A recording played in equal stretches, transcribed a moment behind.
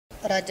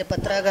ರಾಜ್ಯ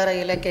ಪತ್ರಾಗಾರ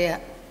ಇಲಾಖೆಯ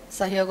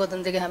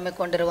ಸಹಯೋಗದೊಂದಿಗೆ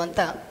ಹಮ್ಮಿಕೊಂಡಿರುವಂಥ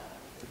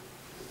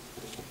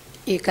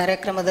ಈ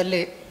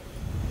ಕಾರ್ಯಕ್ರಮದಲ್ಲಿ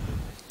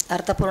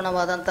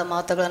ಅರ್ಥಪೂರ್ಣವಾದಂಥ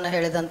ಮಾತುಗಳನ್ನು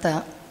ಹೇಳಿದಂಥ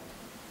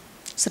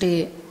ಶ್ರೀ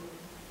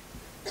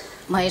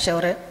ಮಹೇಶ್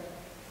ಅವರೇ,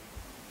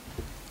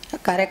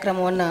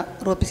 ಕಾರ್ಯಕ್ರಮವನ್ನು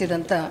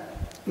ರೂಪಿಸಿದಂಥ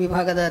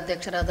ವಿಭಾಗದ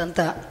ಅಧ್ಯಕ್ಷರಾದಂಥ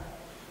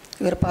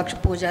ವಿರೂಪಾಕ್ಷ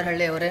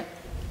ಪೂಜಾರಹಳ್ಳಿ ಅವರೇ,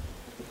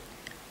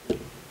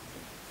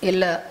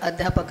 ಎಲ್ಲ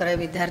ಅಧ್ಯಾಪಕರೇ,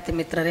 ವಿದ್ಯಾರ್ಥಿ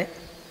ಮಿತ್ರರೇ,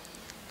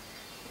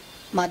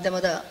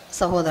 ಮಾಧ್ಯಮದ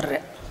ಸಹೋದರರೇ,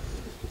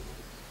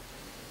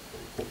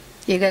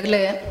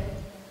 ಈಗಾಗಲೇ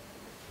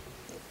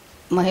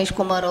ಮಹೇಶ್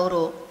ಕುಮಾರ್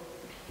ಅವರು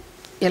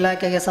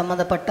ಇಲಾಖೆಗೆ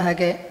ಸಂಬಂಧಪಟ್ಟ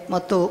ಹಾಗೆ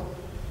ಮತ್ತು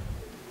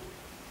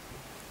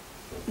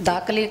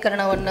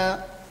ದಾಖಲೀಕರಣವನ್ನು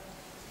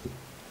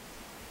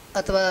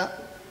ಅಥವಾ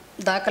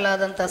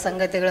ದಾಖಲಾದಂಥ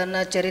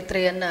ಸಂಗತಿಗಳನ್ನು,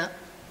 ಚರಿತ್ರೆಯನ್ನು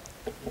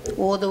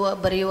ಓದುವ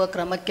ಬರೆಯುವ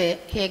ಕ್ರಮಕ್ಕೆ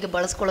ಹೇಗೆ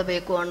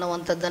ಬಳಸ್ಕೊಳ್ಬೇಕು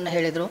ಅನ್ನುವಂಥದ್ದನ್ನು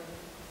ಹೇಳಿದರು.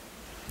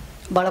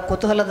 ಭಾಳ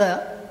ಕುತೂಹಲದ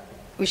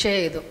ವಿಷಯ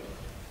ಇದು.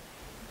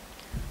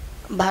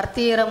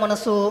 ಭಾರತೀಯರ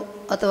ಮನಸ್ಸು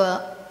ಅಥವಾ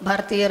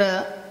ಭಾರತೀಯರ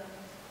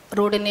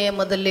ರೂಢಿ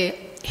ನಿಯಮದಲ್ಲಿ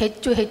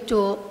ಹೆಚ್ಚು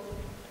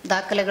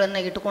ದಾಖಲೆಗಳನ್ನು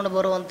ಇಟ್ಟುಕೊಂಡು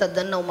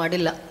ಬರುವಂಥದ್ದನ್ನು ನಾವು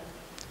ಮಾಡಿಲ್ಲ.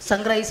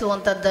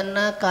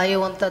 ಸಂಗ್ರಹಿಸುವಂಥದ್ದನ್ನು,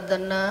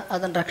 ಕಾಯುವಂಥದ್ದನ್ನು,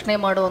 ಅದನ್ನು ರಕ್ಷಣೆ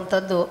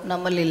ಮಾಡುವಂಥದ್ದು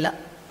ನಮ್ಮಲ್ಲಿಲ್ಲ.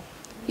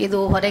 ಇದು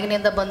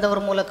ಹೊರಗಿನಿಂದ ಬಂದವರ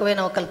ಮೂಲಕವೇ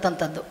ನಾವು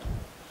ಕಲಿತಂಥದ್ದು.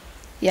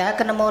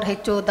 ಯಾಕೆ ನಮ್ಮವ್ರು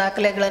ಹೆಚ್ಚು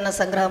ದಾಖಲೆಗಳನ್ನು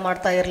ಸಂಗ್ರಹ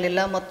ಮಾಡ್ತಾ ಇರಲಿಲ್ಲ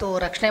ಮತ್ತು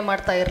ರಕ್ಷಣೆ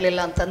ಮಾಡ್ತಾ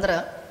ಇರಲಿಲ್ಲ ಅಂತಂದ್ರೆ,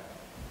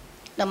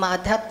 ನಮ್ಮ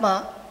ಅಧ್ಯಾತ್ಮ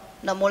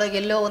ನಮ್ಮೊಳಗೆ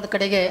ಎಲ್ಲೋ ಒಂದು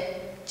ಕಡೆಗೆ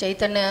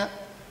ಚೈತನ್ಯ,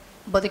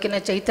 ಬದುಕಿನ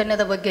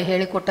ಚೈತನ್ಯದ ಬಗ್ಗೆ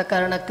ಹೇಳಿಕೊಟ್ಟ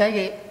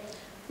ಕಾರಣಕ್ಕಾಗಿ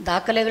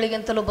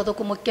ದಾಖಲೆಗಳಿಗಿಂತಲೂ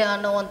ಬದುಕು ಮುಖ್ಯ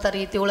ಅನ್ನುವಂಥ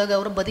ರೀತಿಯೊಳಗೆ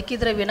ಅವರು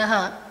ಬದುಕಿದರೆ ವಿನಃ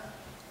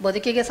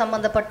ಬದುಕಿಗೆ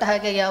ಸಂಬಂಧಪಟ್ಟ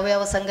ಹಾಗೆ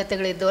ಯಾವ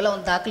ಸಂಗತಿಗಳಿದ್ದವಲ್ಲ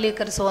ಅವನು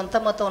ದಾಖಲೀಕರಿಸುವಂಥ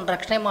ಮತ್ತು ಅವನು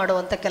ರಕ್ಷಣೆ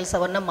ಮಾಡುವಂಥ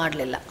ಕೆಲಸವನ್ನು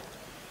ಮಾಡಲಿಲ್ಲ.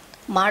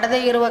 ಮಾಡದೇ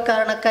ಇರುವ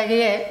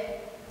ಕಾರಣಕ್ಕಾಗಿಯೇ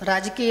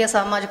ರಾಜಕೀಯ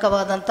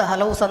ಸಾಮಾಜಿಕವಾದಂಥ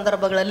ಹಲವು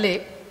ಸಂದರ್ಭಗಳಲ್ಲಿ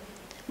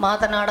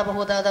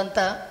ಮಾತನಾಡಬಹುದಾದಂಥ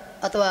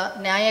ಅಥವಾ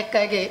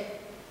ನ್ಯಾಯಕ್ಕಾಗಿ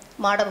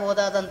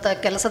ಮಾಡಬಹುದಾದಂಥ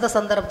ಕೆಲಸದ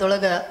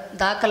ಸಂದರ್ಭದೊಳಗೆ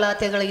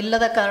ದಾಖಲಾತಿಗಳು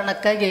ಇಲ್ಲದ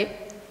ಕಾರಣಕ್ಕಾಗಿ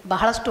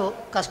ಬಹಳಷ್ಟು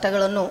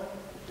ಕಷ್ಟಗಳನ್ನು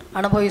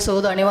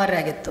ಅನುಭವಿಸುವುದು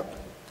ಅನಿವಾರ್ಯ ಆಗಿತ್ತು.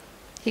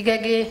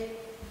 ಹೀಗಾಗಿ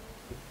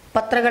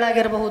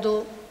ಪತ್ರಗಳಾಗಿರಬಹುದು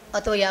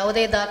ಅಥವಾ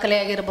ಯಾವುದೇ ದಾಖಲೆ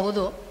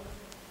ಆಗಿರಬಹುದು,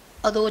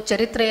 ಅದು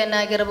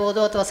ಚರಿತ್ರೆಯನ್ನಾಗಿರಬಹುದು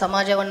ಅಥವಾ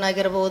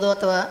ಸಮಾಜವನ್ನಾಗಿರಬಹುದು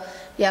ಅಥವಾ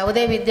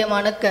ಯಾವುದೇ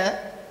ವಿದ್ಯಮಾನಕ್ಕೆ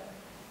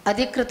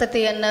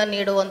ಅಧಿಕೃತತೆಯನ್ನು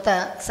ನೀಡುವಂಥ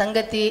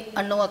ಸಂಗತಿ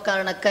ಅನ್ನುವ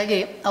ಕಾರಣಕ್ಕಾಗಿ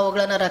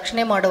ಅವುಗಳನ್ನು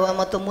ರಕ್ಷಣೆ ಮಾಡುವ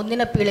ಮತ್ತು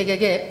ಮುಂದಿನ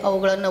ಪೀಳಿಗೆಗೆ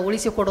ಅವುಗಳನ್ನು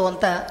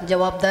ಉಳಿಸಿಕೊಡುವಂಥ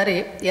ಜವಾಬ್ದಾರಿ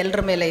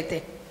ಎಲ್ಲರ ಮೇಲೆ ಐತೆ.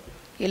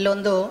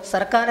 ಇಲ್ಲೊಂದು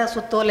ಸರ್ಕಾರ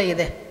ಸುತ್ತೋಲೆ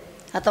ಇದೆ.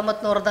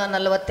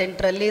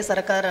 1948ರಲ್ಲಿ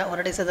ಸರ್ಕಾರ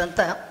ಹೊರಡಿಸಿದಂಥ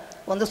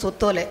ಒಂದು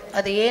ಸುತ್ತೋಲೆ.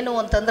 ಅದು ಏನು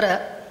ಅಂತಂದ್ರೆ,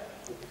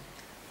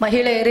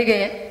 ಮಹಿಳೆಯರಿಗೆ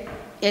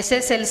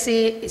SSLC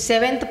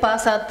 7th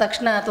ಪಾಸ್ ಆದ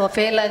ತಕ್ಷಣ ಅಥವಾ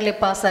ಫೇಲ್ ಆಗಲಿ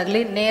ಪಾಸ್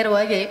ಆಗಲಿ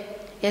ನೇರವಾಗಿ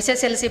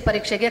SSLC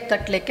ಪರೀಕ್ಷೆಗೆ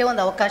ಕಟ್ಟಲಿಕ್ಕೆ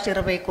ಒಂದು ಅವಕಾಶ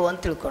ಇರಬೇಕು ಅಂತ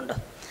ತಿಳ್ಕೊಂಡು,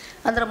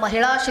 ಅಂದ್ರೆ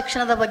ಮಹಿಳಾ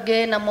ಶಿಕ್ಷಣದ ಬಗ್ಗೆ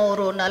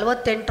ನಮ್ಮವರು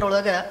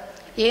 48ರೊಳಗೆ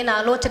ಏನು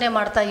ಆಲೋಚನೆ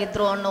ಮಾಡ್ತಾ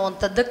ಇದ್ರು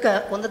ಅನ್ನುವಂಥದ್ದಕ್ಕೆ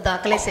ಒಂದು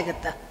ದಾಖಲೆ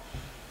ಸಿಗುತ್ತೆ.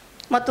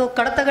 ಮತ್ತು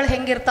ಕಡತಗಳು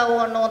ಹೆಂಗಿರ್ತಾವೆ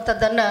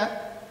ಅನ್ನುವಂಥದ್ದನ್ನು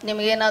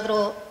ನಿಮಗೇನಾದರೂ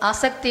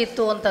ಆಸಕ್ತಿ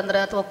ಇತ್ತು ಅಂತಂದ್ರೆ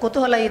ಅಥವಾ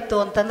ಕುತೂಹಲ ಇತ್ತು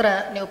ಅಂತಂದ್ರೆ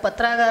ನೀವು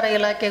ಪತ್ರಾಗಾರ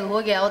ಇಲಾಖೆಗೆ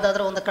ಹೋಗಿ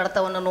ಯಾವುದಾದ್ರೂ ಒಂದು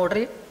ಕಡತವನ್ನು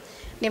ನೋಡ್ರಿ.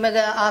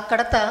 ನಿಮಗೆ ಆ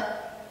ಕಡತ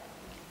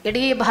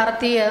ಇಡೀ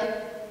ಭಾರತೀಯ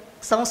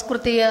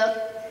ಸಂಸ್ಕೃತಿಯ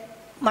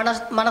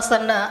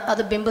ಮನಸ್ಸನ್ನು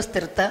ಅದು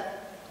ಬಿಂಬಿಸ್ತಿರುತ್ತೆ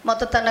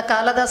ಮತ್ತು ತನ್ನ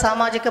ಕಾಲದ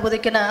ಸಾಮಾಜಿಕ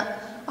ಬದುಕಿನ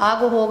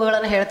ಆಗು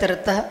ಹೋಗುಗಳನ್ನು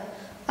ಹೇಳ್ತಿರುತ್ತೆ.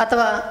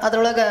 ಅಥವಾ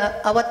ಅದರೊಳಗೆ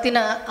ಅವತ್ತಿನ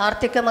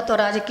ಆರ್ಥಿಕ ಮತ್ತು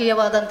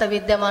ರಾಜಕೀಯವಾದಂಥ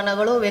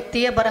ವಿದ್ಯಮಾನಗಳು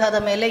ವ್ಯಕ್ತಿಯ ಬರಹದ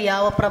ಮೇಲೆ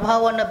ಯಾವ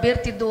ಪ್ರಭಾವವನ್ನು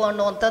ಬೀರ್ತಿದ್ವು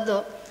ಅನ್ನುವಂಥದ್ದು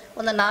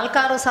ಒಂದು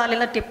 4-6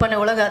 ಸಾಲಿನ ಟಿಪ್ಪಣಿ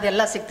ಒಳಗೆ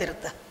ಅದೆಲ್ಲ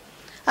ಸಿಗ್ತಿರುತ್ತೆ.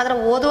 ಆದರೆ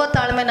ಓದುವ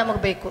ತಾಳ್ಮೆ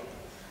ನಮಗೆ ಬೇಕು.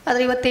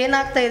 ಆದರೆ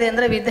ಇವತ್ತೇನಾಗ್ತಾ ಇದೆ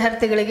ಅಂದರೆ,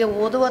 ವಿದ್ಯಾರ್ಥಿಗಳಿಗೆ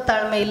ಓದುವ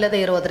ತಾಳ್ಮೆ ಇಲ್ಲದೆ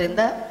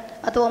ಇರೋದರಿಂದ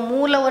ಅಥವಾ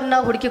ಮೂಲವನ್ನು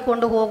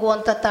ಹುಡುಕಿಕೊಂಡು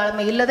ಹೋಗುವಂಥ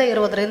ತಾಳ್ಮೆ ಇಲ್ಲದೆ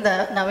ಇರೋದರಿಂದ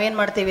ನಾವೇನು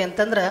ಮಾಡ್ತೀವಿ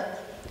ಅಂತಂದ್ರೆ,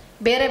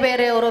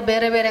 ಬೇರೆಯವರು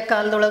ಬೇರೆ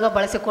ಕಾಲದೊಳಗೆ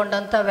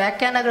ಬಳಸಿಕೊಂಡಂಥ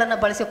ವ್ಯಾಖ್ಯಾನಗಳನ್ನು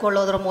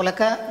ಬಳಸಿಕೊಳ್ಳೋದ್ರ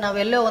ಮೂಲಕ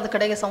ನಾವೆಲ್ಲೋ ಒಂದು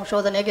ಕಡೆಗೆ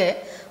ಸಂಶೋಧನೆಗೆ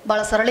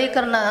ಭಾಳ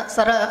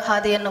ಸರಳ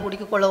ಹಾದಿಯನ್ನು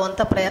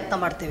ಹುಡುಕಿಕೊಳ್ಳುವಂಥ ಪ್ರಯತ್ನ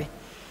ಮಾಡ್ತೀವಿ.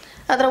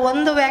 ಅದರ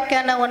ಒಂದು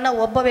ವ್ಯಾಖ್ಯಾನವನ್ನು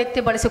ಒಬ್ಬ ವ್ಯಕ್ತಿ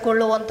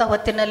ಬಳಸಿಕೊಳ್ಳುವಂಥ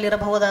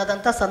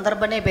ಹೊತ್ತಿನಲ್ಲಿರಬಹುದಾದಂಥ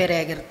ಸಂದರ್ಭನೇ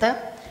ಬೇರೆಯಾಗಿರುತ್ತೆ.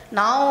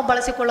 ನಾವು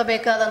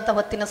ಬಳಸಿಕೊಳ್ಳಬೇಕಾದಂಥ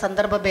ಹೊತ್ತಿನ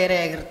ಸಂದರ್ಭ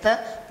ಬೇರೆಯಾಗಿರುತ್ತೆ.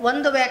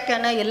 ಒಂದು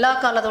ವ್ಯಾಖ್ಯಾನ ಎಲ್ಲ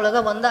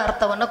ಕಾಲದೊಳಗೆ ಒಂದು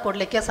ಅರ್ಥವನ್ನು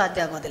ಕೊಡಲಿಕ್ಕೆ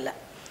ಸಾಧ್ಯ ಆಗೋದಿಲ್ಲ.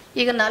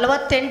 ಈಗ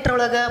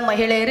 48ರೊಳಗೆ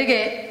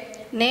ಮಹಿಳೆಯರಿಗೆ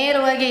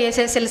ನೇರವಾಗಿ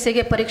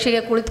SSLCಗೆ ಪರೀಕ್ಷೆಗೆ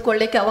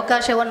ಕುಳಿತುಕೊಳ್ಳಿಕ್ಕೆ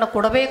ಅವಕಾಶವನ್ನು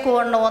ಕೊಡಬೇಕು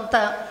ಅನ್ನುವಂಥ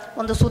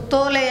ಒಂದು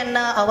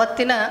ಸುತ್ತೋಲೆಯನ್ನು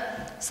ಅವತ್ತಿನ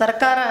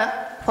ಸರ್ಕಾರ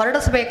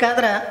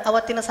ಹೊರಡಿಸ್ಬೇಕಾದ್ರೆ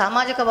ಅವತ್ತಿನ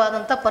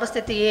ಸಾಮಾಜಿಕವಾದಂಥ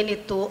ಪರಿಸ್ಥಿತಿ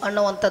ಏನಿತ್ತು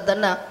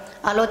ಅನ್ನುವಂಥದ್ದನ್ನು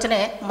ಆಲೋಚನೆ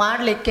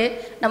ಮಾಡಲಿಕ್ಕೆ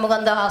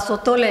ನಮಗೊಂದು ಆ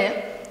ಸುತ್ತೋಲೆ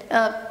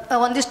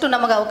ಒಂದಿಷ್ಟು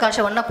ನಮಗೆ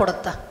ಅವಕಾಶವನ್ನು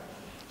ಕೊಡುತ್ತೆ.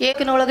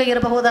 ಏಕಿನೊಳಗೆ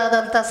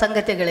ಇರಬಹುದಾದಂಥ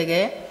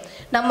ಸಂಗತಿಗಳಿಗೆ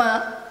ನಮ್ಮ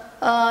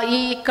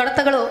ಈ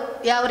ಕಡತಗಳು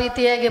ಯಾವ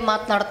ರೀತಿಯಾಗಿ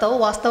ಮಾತನಾಡ್ತಾವೆ,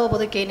 ವಾಸ್ತವ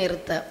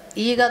ಬದುಕೇನಿರುತ್ತೆ.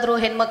 ಈಗಾದರೂ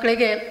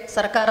ಹೆಣ್ಮಕ್ಳಿಗೆ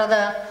ಸರ್ಕಾರದ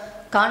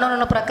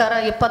ಕಾನೂನಿನ ಪ್ರಕಾರ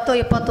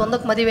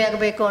 20-21ಕ್ಕೆ ಮದುವೆ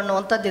ಆಗಬೇಕು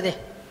ಅನ್ನುವಂಥದ್ದಿದೆ.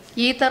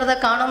 ಈ ಥರದ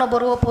ಕಾನೂನು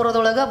ಬರುವ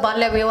ಪೂರ್ವದೊಳಗೆ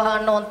ಬಾಲ್ಯ ವಿವಾಹ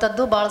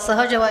ಅನ್ನುವಂಥದ್ದು ಭಾಳ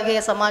ಸಹಜವಾಗಿ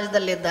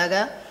ಸಮಾಜದಲ್ಲಿದ್ದಾಗ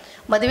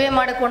ಮದುವೆ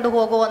ಮಾಡಿಕೊಂಡು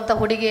ಹೋಗುವಂಥ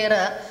ಹುಡುಗಿಯರ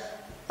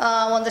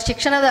ಒಂದು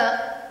ಶಿಕ್ಷಣದ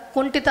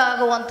ಕುಂಠಿತ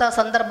ಆಗುವಂಥ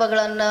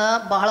ಸಂದರ್ಭಗಳನ್ನು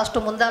ಬಹಳಷ್ಟು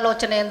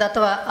ಮುಂದಾಲೋಚನೆಯಿಂದ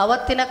ಅಥವಾ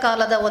ಅವತ್ತಿನ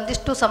ಕಾಲದ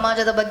ಒಂದಿಷ್ಟು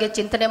ಸಮಾಜದ ಬಗ್ಗೆ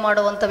ಚಿಂತನೆ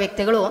ಮಾಡುವಂಥ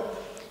ವ್ಯಕ್ತಿಗಳು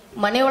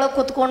ಮನೆಯೊಳಗೆ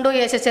ಕೂತ್ಕೊಂಡು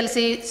SSLC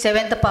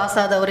 7th ಪಾಸ್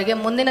ಆದವರಿಗೆ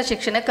ಮುಂದಿನ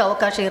ಶಿಕ್ಷಣಕ್ಕೆ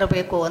ಅವಕಾಶ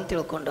ಇರಬೇಕು ಅಂತ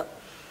ತಿಳ್ಕೊಂಡು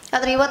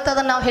ಆದರೆ ಇವತ್ತು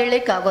ಅದನ್ನು ನಾವು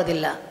ಹೇಳಲಿಕ್ಕೆ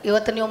ಆಗೋದಿಲ್ಲ.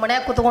 ಇವತ್ತು ನೀವು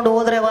ಮನೆಯಾಗ ಕೂತ್ಕೊಂಡು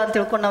ಓದ್ರೇವ ಅಂತ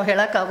ತಿಳ್ಕೊಂಡು ನಾವು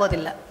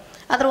ಹೇಳೋಕ್ಕಾಗೋದಿಲ್ಲ.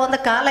 ಅದರ ಒಂದು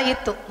ಕಾಲ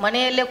ಇತ್ತು,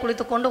 ಮನೆಯಲ್ಲೇ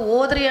ಕುಳಿತುಕೊಂಡು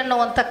ಓದ್ರಿ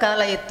ಅನ್ನುವಂಥ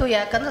ಕಾಲ ಇತ್ತು.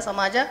 ಯಾಕಂದ್ರೆ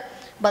ಸಮಾಜ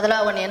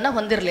ಬದಲಾವಣೆಯನ್ನು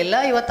ಹೊಂದಿರಲಿಲ್ಲ.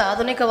 ಇವತ್ತು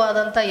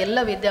ಆಧುನಿಕವಾದಂಥ ಎಲ್ಲ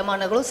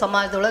ವಿದ್ಯಮಾನಗಳು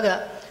ಸಮಾಜದೊಳಗೆ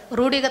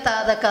ರೂಢಿಗತ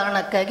ಆದ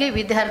ಕಾರಣಕ್ಕಾಗಿ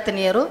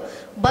ವಿದ್ಯಾರ್ಥಿನಿಯರು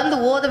ಬಂದು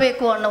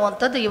ಓದಬೇಕು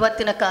ಅನ್ನುವಂಥದ್ದು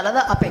ಇವತ್ತಿನ ಕಾಲದ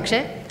ಅಪೇಕ್ಷೆ.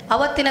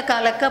 ಅವತ್ತಿನ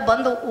ಕಾಲಕ್ಕೆ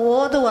ಬಂದು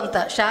ಓದುವಂಥ,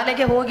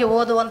 ಶಾಲೆಗೆ ಹೋಗಿ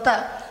ಓದುವಂಥ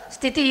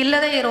ಸ್ಥಿತಿ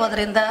ಇಲ್ಲದೇ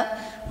ಇರೋದರಿಂದ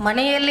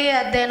ಮನೆಯಲ್ಲಿಯೇ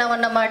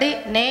ಅಧ್ಯಯನವನ್ನು ಮಾಡಿ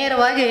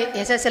ನೇರವಾಗಿ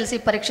SSLC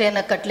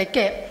ಪರೀಕ್ಷೆಯನ್ನು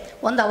ಕಟ್ಟಲಿಕ್ಕೆ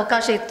ಒಂದು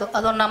ಅವಕಾಶ ಇತ್ತು.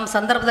 ಅದು ನಮ್ಮ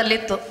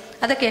ಸಂದರ್ಭದಲ್ಲಿತ್ತು.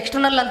 ಅದಕ್ಕೆ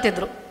ಎಕ್ಸ್ಟರ್ನಲ್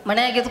ಅಂತಿದ್ರು.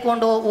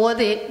 ಮನೆಯಾಗಿದ್ಕೊಂಡು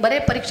ಓದಿ ಬರೀ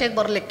ಪರೀಕ್ಷೆಗೆ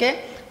ಬರಲಿಕ್ಕೆ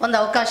ಒಂದು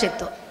ಅವಕಾಶ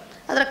ಇತ್ತು.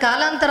 ಅದರ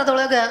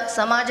ಕಾಲಾಂತರದೊಳಗೆ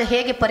ಸಮಾಜ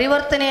ಹೇಗೆ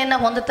ಪರಿವರ್ತನೆಯನ್ನು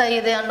ಹೊಂದುತ್ತಾ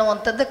ಇದೆ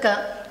ಅನ್ನುವಂಥದ್ದಕ್ಕೆ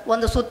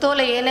ಒಂದು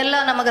ಸುತ್ತೋಲೆ ಏನೆಲ್ಲ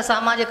ನಮಗೆ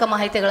ಸಾಮಾಜಿಕ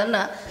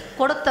ಮಾಹಿತಿಗಳನ್ನು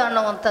ಕೊಡುತ್ತಾ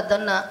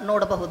ಅನ್ನುವಂಥದ್ದನ್ನು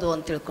ನೋಡಬಹುದು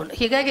ಅಂತ ತಿಳ್ಕೊಂಡು,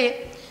 ಹೀಗಾಗಿ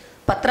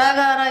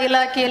ಪತ್ರಾಗಾರ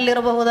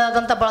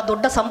ಇಲಾಖೆಯಲ್ಲಿರಬಹುದಾದಂಥ ಭಾಳ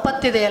ದೊಡ್ಡ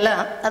ಸಂಪತ್ತಿದೆಯಲ್ಲ,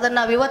 ಅದನ್ನು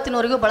ನಾವು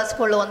ಇವತ್ತಿನವರೆಗೂ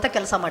ಬಳಸ್ಕೊಳ್ಳುವಂಥ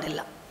ಕೆಲಸ ಮಾಡಿಲ್ಲ.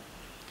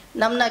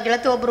 ನಮ್ಮ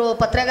ಗೆಳತಿ ಒಬ್ಬರು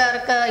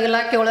ಪತ್ರಾಗಾರಿಕ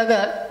ಇಲಾಖೆ ಒಳಗೆ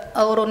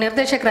ಅವರು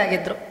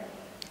ನಿರ್ದೇಶಕರಾಗಿದ್ದರು.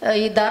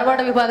 ಈ ಧಾರವಾಡ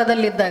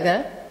ವಿಭಾಗದಲ್ಲಿದ್ದಾಗ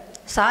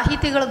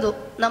ಸಾಹಿತಿಗಳದ್ದು,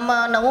 ನಮ್ಮ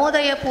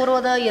ನವೋದಯ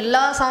ಪೂರ್ವದ ಎಲ್ಲ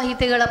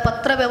ಸಾಹಿತಿಗಳ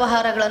ಪತ್ರ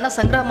ವ್ಯವಹಾರಗಳನ್ನು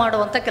ಸಂಗ್ರಹ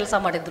ಮಾಡುವಂಥ ಕೆಲಸ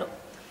ಮಾಡಿದರು.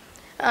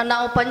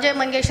 ನಾವು ಪಂಜೆ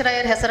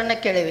ಮಂಗೇಶ್ವರಾಯರ ಹೆಸರನ್ನು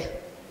ಕೇಳೀವಿ,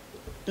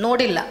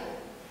 ನೋಡಿಲ್ಲ.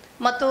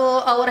 ಮತ್ತು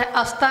ಅವರ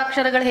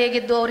ಹಸ್ತಾಕ್ಷರಗಳು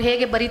ಹೇಗಿದ್ದು, ಅವ್ರು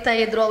ಹೇಗೆ ಬರಿತಾ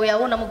ಇದ್ರು, ಅವು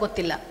ಯಾವುವು ನಮಗೆ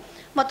ಗೊತ್ತಿಲ್ಲ.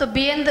 ಮತ್ತು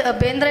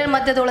ಬೇಂದ್ರೆ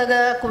ಮಧ್ಯದೊಳಗೆ,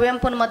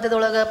 ಕುವೆಂಪುನ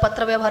ಮಧ್ಯದೊಳಗೆ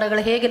ಪತ್ರ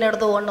ವ್ಯವಹಾರಗಳು ಹೇಗೆ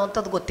ನಡೆದವು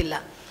ಅನ್ನುವಂಥದ್ದು ಗೊತ್ತಿಲ್ಲ.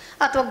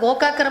 ಅಥವಾ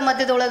ಗೋಕಾಕರ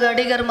ಮಧ್ಯದೊಳಗೆ,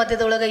 ಅಡಿಗರ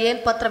ಮಧ್ಯದೊಳಗೆ ಏನು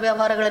ಪತ್ರ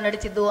ವ್ಯವಹಾರಗಳು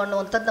ನಡೀತಿದ್ವು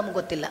ಅನ್ನುವಂಥದ್ದು ನಮ್ಗೆ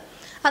ಗೊತ್ತಿಲ್ಲ.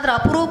 ಆದರೆ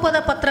ಅಪರೂಪದ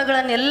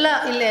ಪತ್ರಗಳನ್ನೆಲ್ಲ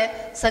ಇಲ್ಲೇ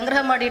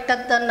ಸಂಗ್ರಹ ಮಾಡಿ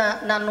ಇಟ್ಟದ್ದನ್ನು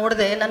ನಾನು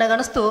ನೋಡಿದೆ.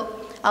 ನನಗನ್ನಿಸ್ತು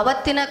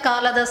ಅವತ್ತಿನ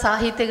ಕಾಲದ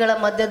ಸಾಹಿತಿಗಳ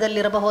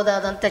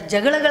ಮಧ್ಯದಲ್ಲಿರಬಹುದಾದಂಥ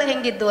ಜಗಳಗಳು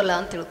ಹೆಂಗಿದ್ವಲ್ಲ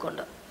ಅಂತ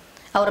ತಿಳ್ಕೊಂಡು,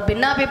 ಅವರ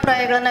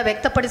ಭಿನ್ನಾಭಿಪ್ರಾಯಗಳನ್ನು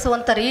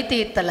ವ್ಯಕ್ತಪಡಿಸುವಂಥ ರೀತಿ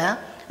ಇತ್ತಲ್ಲ,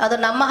 ಅದು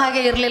ನಮ್ಮ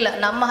ಹಾಗೆ ಇರಲಿಲ್ಲ.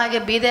 ನಮ್ಮ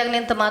ಹಾಗೆ ಬೀದಿಯಾಗ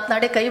ನಿಂತು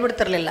ಮಾತನಾಡಿ ಕೈ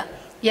ಬಿಡ್ತಿರಲಿಲ್ಲ.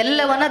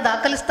 ಎಲ್ಲವನ್ನ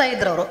ದಾಖಲಿಸ್ತಾ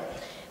ಇದ್ರು ಅವರು.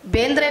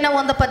 ಬೇಂದ್ರೆನ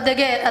ಒಂದು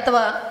ಪದ್ಯಗೆ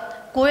ಅಥವಾ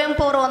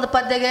ಕುವೆಂಪು ಅವರ ಒಂದು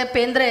ಪದ್ಯಗೆ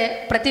ಬೇಂದ್ರೆ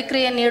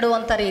ಪ್ರತಿಕ್ರಿಯೆ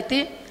ನೀಡುವಂಥ ರೀತಿ,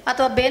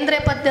 ಅಥವಾ ಬೇಂದ್ರೆ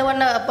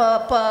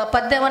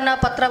ಪದ್ಯವನ್ನು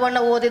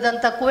ಪತ್ರವನ್ನು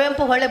ಓದಿದಂಥ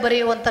ಕುವೆಂಪು ಹೊಳೆ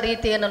ಬರೆಯುವಂಥ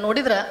ರೀತಿಯನ್ನು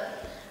ನೋಡಿದ್ರೆ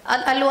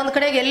ಅಲ್ಲಿ ಒಂದು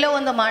ಕಡೆಗೆ ಎಲ್ಲೋ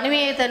ಒಂದು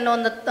ಮಾನವೀಯತೆ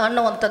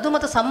ಅನ್ನುವಂಥದ್ದು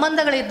ಮತ್ತು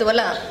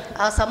ಸಂಬಂಧಗಳಿದ್ವಲ್ಲ,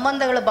 ಆ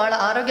ಸಂಬಂಧಗಳು ಭಾಳ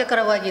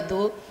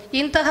ಆರೋಗ್ಯಕರವಾಗಿದ್ದು.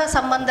 ಇಂತಹ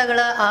ಸಂಬಂಧಗಳ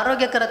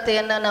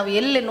ಆರೋಗ್ಯಕರತೆಯನ್ನು ನಾವು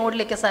ಎಲ್ಲಿ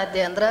ನೋಡಲಿಕ್ಕೆ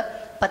ಸಾಧ್ಯ ಅಂದ್ರೆ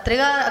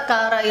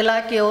ಪತ್ರಿಕಾಕಾರ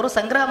ಇಲಾಖೆಯವರು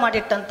ಸಂಗ್ರಹ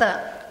ಮಾಡಿಟ್ಟಂಥ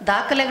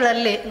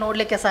ದಾಖಲೆಗಳಲ್ಲಿ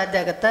ನೋಡಲಿಕ್ಕೆ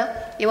ಸಾಧ್ಯ ಆಗುತ್ತೆ.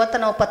 ಇವತ್ತು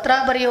ನಾವು ಪತ್ರ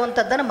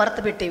ಬರೆಯುವಂಥದ್ದನ್ನು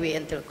ಮರೆತು ಬಿಟ್ಟಿವಿ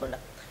ಅಂತ ತಿಳ್ಕೊಂಡು,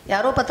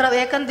 ಯಾರೋ ಪತ್ರ,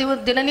 ಯಾಕಂದ್ರೆ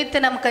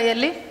ದಿನನಿತ್ಯ ನಮ್ಮ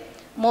ಕೈಯಲ್ಲಿ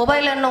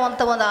ಮೊಬೈಲ್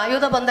ಅನ್ನುವಂಥ ಒಂದು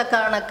ಆಯುಧ ಬಂದ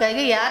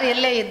ಕಾರಣಕ್ಕಾಗಿ ಯಾರು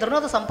ಎಲ್ಲೇ ಇದ್ರೂ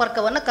ಅದು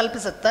ಸಂಪರ್ಕವನ್ನು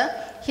ಕಲ್ಪಿಸುತ್ತೆ.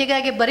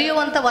 ಹೀಗಾಗಿ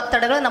ಬರೆಯುವಂಥ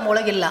ಒತ್ತಡಗಳು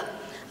ನಮ್ಮೊಳಗಿಲ್ಲ.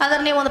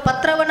 ಆದರೆ ನೀವು ಒಂದು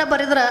ಪತ್ರವನ್ನು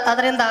ಬರೆದ್ರೆ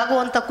ಅದರಿಂದ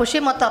ಆಗುವಂಥ ಖುಷಿ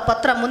ಮತ್ತು ಆ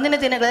ಪತ್ರ ಮುಂದಿನ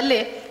ದಿನಗಳಲ್ಲಿ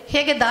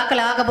ಹೇಗೆ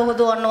ದಾಖಲೆ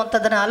ಆಗಬಹುದು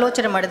ಅನ್ನುವಂಥದ್ದನ್ನು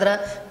ಆಲೋಚನೆ ಮಾಡಿದ್ರೆ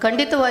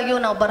ಖಂಡಿತವಾಗಿಯೂ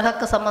ನಾವು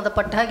ಬರಹಕ್ಕೆ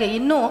ಸಂಬಂಧಪಟ್ಟ ಹಾಗೆ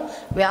ಇನ್ನೂ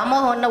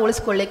ವ್ಯಾಮೋಹವನ್ನು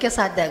ಉಳಿಸ್ಕೊಳ್ಳಿಕ್ಕೆ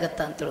ಸಾಧ್ಯ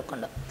ಆಗುತ್ತೆ ಅಂತ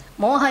ತಿಳ್ಕೊಂಡು.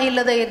 ಮೋಹ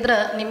ಇಲ್ಲದೆ ಇದ್ದರೆ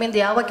ನಿಮ್ಮಿಂದ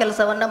ಯಾವ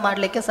ಕೆಲಸವನ್ನು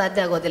ಮಾಡಲಿಕ್ಕೆ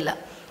ಸಾಧ್ಯ ಆಗೋದಿಲ್ಲ.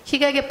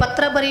 ಹೀಗಾಗಿ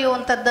ಪತ್ರ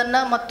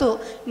ಬರೆಯುವಂಥದ್ದನ್ನು ಮತ್ತು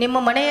ನಿಮ್ಮ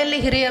ಮನೆಯಲ್ಲಿ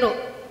ಹಿರಿಯರು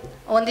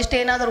ಒಂದಿಷ್ಟು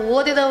ಏನಾದರೂ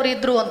ಓದಿದವರು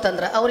ಇದ್ದರು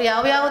ಅಂತಂದ್ರೆ ಅವ್ರು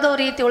ಯಾವ್ಯಾವುದೋ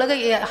ರೀತಿ ಒಳಗೆ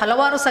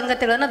ಹಲವಾರು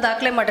ಸಂಗತಿಗಳನ್ನು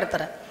ದಾಖಲೆ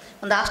ಮಾಡಿರ್ತಾರೆ.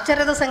 ಒಂದು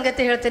ಆಶ್ಚರ್ಯದ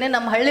ಸಂಗತಿ ಹೇಳ್ತೀನಿ,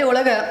 ನಮ್ಮ ಹಳ್ಳಿ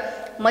ಒಳಗೆ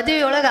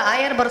ಮದುವೆಯೊಳಗೆ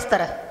ಆಯರ್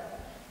ಬರೆಸ್ತಾರೆ,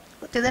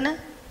 ಗೊತ್ತಿದ್ದೇನೆ?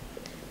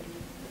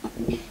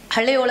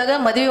 ಹಳ್ಳಿ ಒಳಗೆ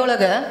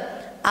ಮದುವೆಯೊಳಗೆ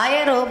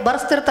ಆಯರು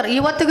ಬರೆಸ್ತಿರ್ತಾರೆ.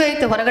 ಇವತ್ತಿಗೂ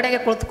ಐತೆ, ಹೊರಗಡೆಗೆ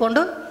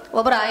ಕುಳಿತುಕೊಂಡು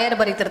ಒಬ್ಬರು ಆಯರ್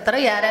ಬರೀತಿರ್ತಾರೆ,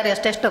 ಯಾರ್ಯಾರು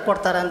ಎಷ್ಟೆಷ್ಟು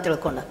ಕೊಡ್ತಾರೆ ಅಂತ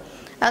ತಿಳ್ಕೊಂಡು.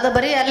 ಅದು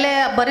ಬರೀ ಅಲ್ಲೇ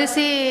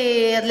ಬರೆಸಿ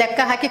ಲೆಕ್ಕ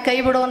ಹಾಕಿ ಕೈ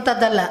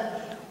ಬಿಡುವಂಥದ್ದಲ್ಲ.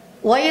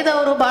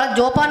 ಒಯ್ದವರು ಭಾಳ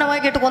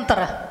ಜೋಪಾನವಾಗಿ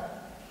ಇಟ್ಕೊತಾರೆ.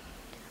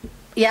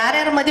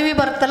 ಯಾರ್ಯಾರು ಮದುವೆ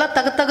ಬರುತ್ತಲ್ಲ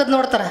ತೆಗೆದು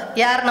ನೋಡ್ತಾರೆ,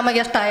 ಯಾರು ನಮಗೆ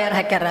ಎಷ್ಟು ಆಯರ್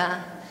ಹಾಕ್ಯಾರ,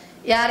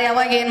 ಯಾರು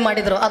ಯಾವಾಗ ಏನು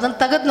ಮಾಡಿದ್ರು ಅದನ್ನು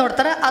ತೆಗೆದು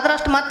ನೋಡ್ತಾರೆ,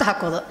 ಅದರಷ್ಟು ಮತ್ತೆ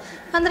ಹಾಕೋದು.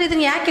 ಅಂದರೆ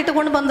ಇದನ್ನು ಯಾಕೆ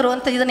ಇಟ್ಕೊಂಡು ಬಂದರು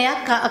ಅಂತ, ಇದನ್ನು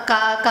ಯಾಕೆ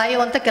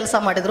ಕಾಯುವಂಥ ಕೆಲಸ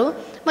ಮಾಡಿದರು,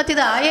 ಮತ್ತು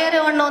ಇದು ಆಯರ್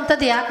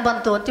ಅನ್ನುವಂಥದ್ದು ಯಾಕೆ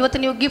ಬಂತು ಅಂತ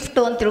ಇವತ್ತು ನೀವು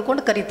ಗಿಫ್ಟು ಅಂತ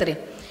ತಿಳ್ಕೊಂಡು ಕರೀತೀರಿ.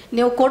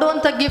 ನೀವು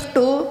ಕೊಡುವಂಥ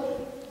ಗಿಫ್ಟು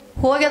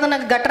ಹೋಗಿ ಅದನ್ನು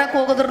ಗಟ್ರಕ್ಕೆ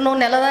ಹೋಗಿದ್ರು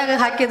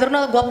ನೆಲದಾಗ ಹಾಕಿದ್ರು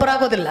ಅದು ಗೊಬ್ಬರ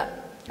ಆಗೋದಿಲ್ಲ.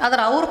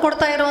 ಆದರೆ ಅವ್ರು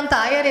ಕೊಡ್ತಾ ಇರುವಂಥ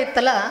ಆಯರ್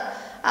ಇತ್ತಲ್ಲ,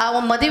 ಆ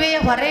ಮದುವೆಯ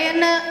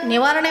ಹೊರೆಯನ್ನು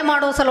ನಿವಾರಣೆ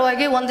ಮಾಡುವ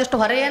ಸಲುವಾಗಿ, ಒಂದಿಷ್ಟು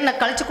ಹೊರೆಯನ್ನು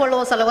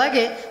ಕಳಚಿಕೊಳ್ಳುವ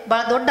ಸಲುವಾಗಿ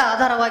ಭಾಳ ದೊಡ್ಡ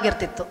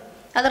ಆಧಾರವಾಗಿರ್ತಿತ್ತು.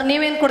 ಆದರೆ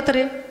ನೀವೇನು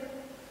ಕೊಡ್ತೀರಿ?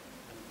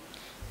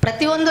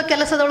 ಪ್ರತಿಯೊಂದು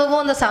ಕೆಲಸದೊಳಗೂ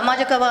ಒಂದು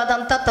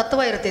ಸಾಮಾಜಿಕವಾದಂಥ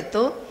ತತ್ವ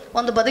ಇರ್ತಿತ್ತು,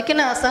 ಒಂದು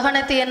ಬದುಕಿನ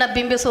ಸಹನತೆಯನ್ನು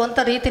ಬಿಂಬಿಸುವಂಥ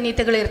ರೀತಿ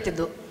ನೀತಿಗಳು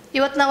ಇರ್ತಿದ್ವು.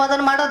 ಇವತ್ತು ನಾವು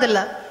ಅದನ್ನು ಮಾಡೋದಿಲ್ಲ.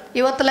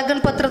 ಇವತ್ತು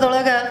ಲಗ್ನ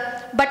ಪತ್ರದೊಳಗೆ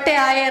ಬಟ್ಟೆ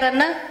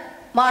ಆಯರನ್ನು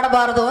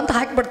ಮಾಡಬಾರ್ದು ಅಂತ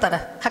ಹಾಕಿಬಿಡ್ತಾರೆ.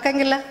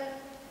 ಹಾಕಂಗಿಲ್ಲ,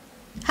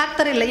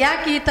 ಹಾಕ್ತಾರಿಲ್ಲ.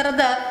 ಯಾಕೆ ಈ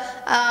ಥರದ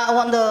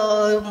ಒಂದು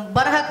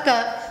ಬರಹಕ್ಕೆ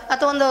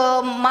ಅಥವಾ ಒಂದು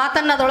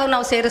ಮಾತನ್ನು ಅದರೊಳಗೆ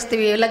ನಾವು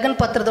ಸೇರಿಸ್ತೀವಿ, ಲಗ್ನ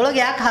ಪತ್ರದೊಳಗೆ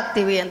ಯಾಕೆ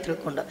ಹಾಕ್ತೀವಿ ಅಂತ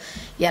ತಿಳ್ಕೊಂಡು.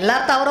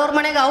 ಎಲ್ಲರೂ ಅವ್ರವ್ರ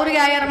ಮನೆಗೆ ಅವ್ರಿಗೆ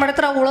ಆಯಾರ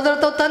ಮಾಡ್ತಾರೆ, ಅವ್ರು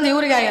ಉಳಿದಿರ್ತಾವೆ ತಂದು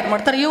ಇವ್ರಿಗೆ ಆಯಾರ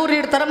ಮಾಡ್ತಾರೆ, ಇವ್ರು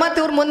ಇಡ್ತಾರೆ, ಮತ್ತು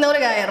ಇವ್ರು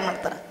ಮುಂದೆವ್ರಿಗೆ ಆಯಾರ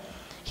ಮಾಡ್ತಾರೆ.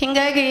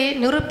 ಹೀಗಾಗಿ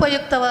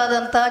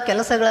ನಿರುಪಯುಕ್ತವಾದಂಥ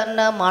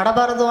ಕೆಲಸಗಳನ್ನು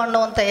ಮಾಡಬಾರದು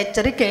ಅನ್ನುವಂಥ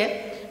ಎಚ್ಚರಿಕೆ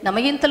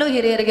ನಮಗಿಂತಲೂ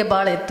ಹಿರಿಯರಿಗೆ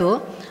ಭಾಳ ಇತ್ತು.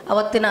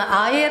 ಅವತ್ತಿನ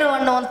ಆಯರು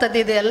ಅನ್ನುವಂಥದ್ದು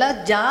ಇದೆಯಲ್ಲ,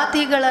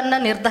 ಜಾತಿಗಳನ್ನು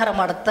ನಿರ್ಧಾರ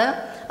ಮಾಡುತ್ತೆ,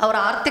 ಅವರ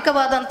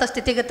ಆರ್ಥಿಕವಾದಂಥ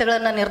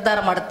ಸ್ಥಿತಿಗತಿಗಳನ್ನು ನಿರ್ಧಾರ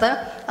ಮಾಡುತ್ತೆ,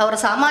 ಅವರ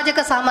ಸಾಮಾಜಿಕ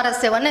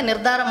ಸಾಮರಸ್ಯವನ್ನೇ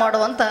ನಿರ್ಧಾರ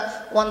ಮಾಡುವಂಥ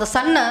ಒಂದು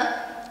ಸಣ್ಣ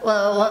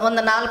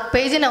ಒಂದು 4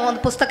 ಪೇಜಿನ ಒಂದು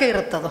ಪುಸ್ತಕ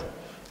ಇರುತ್ತದು.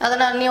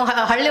 ಅದನ್ನು ನೀವು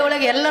ಹಳ್ಳಿ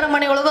ಒಳಗೆ ಎಲ್ಲರ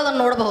ಮನೆಯೊಳಗೂ ಅದನ್ನು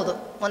ನೋಡಬಹುದು.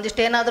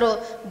 ಒಂದಿಷ್ಟು ಏನಾದರೂ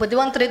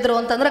ಬುದ್ಧಿವಂತರಿದ್ದರು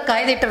ಅಂತಂದ್ರೆ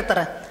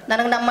ಕಾಯ್ದಿಟ್ಟಿರ್ತಾರೆ,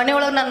 ನನಗೆ ನಮ್ಮ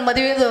ಮನೆಯೊಳಗೆ ನನ್ನ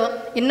ಮದುವೆದು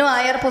ಇನ್ನೂ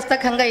ಆಯರ್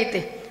ಪುಸ್ತಕ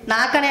ಹಂಗೈತಿ.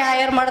 4ನೇ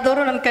ಆಯರ್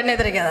ಮಾಡಿದವರು ನನ್ನ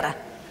ಕಣ್ಣೆದುರಿಗೆ ಅದರ.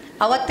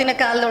 ಅವತ್ತಿನ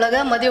ಕಾಲದೊಳಗೆ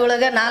ಮದುವೆ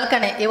ಒಳಗೆ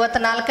 4ನೇ, ಇವತ್ತು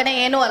 4ನೇ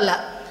ಏನೂ ಅಲ್ಲ.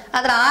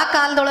 ಆದ್ರೆ ಆ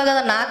ಕಾಲದೊಳಗೆ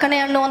ಅದು 4ನೇ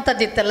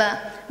ಅನ್ನುವಂಥದ್ದು ಇತ್ತಲ್ಲ.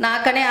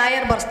 4ನೇ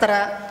ಆಯರ್ ಬರ್ಸ್ತಾರ,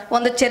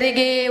 ಒಂದು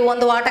ಚೆರಿಗೆ,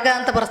 ಒಂದು ವಾಟಗ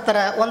ಅಂತ ಬರ್ಸ್ತಾರ,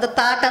 ಒಂದು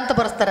ತಾಟ್ ಅಂತ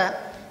ಬರ್ಸ್ತಾರ.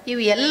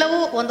 ಇವು ಎಲ್ಲವೂ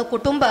ಒಂದು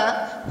ಕುಟುಂಬ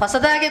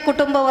ಹೊಸದಾಗಿ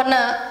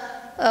ಕುಟುಂಬವನ್ನು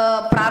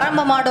ಪ್ರಾರಂಭ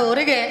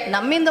ಮಾಡೋರಿಗೆ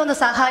ನಮ್ಮಿಂದ ಒಂದು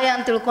ಸಹಾಯ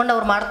ಅಂತ ತಿಳ್ಕೊಂಡು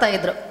ಅವ್ರು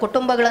ಮಾಡ್ತಾಯಿದ್ರು.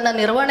 ಕುಟುಂಬಗಳನ್ನು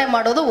ನಿರ್ವಹಣೆ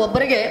ಮಾಡೋದು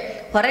ಒಬ್ಬರಿಗೆ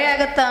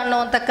ಹೊರೆಯಾಗತ್ತಾ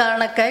ಅನ್ನೋವಂಥ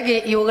ಕಾರಣಕ್ಕಾಗಿ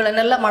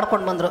ಇವುಗಳನ್ನೆಲ್ಲ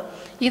ಮಾಡ್ಕೊಂಡು ಬಂದರು.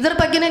 ಇದ್ರ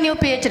ಬಗ್ಗೆನೇ ನೀವು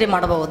PhD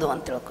ಮಾಡಬಹುದು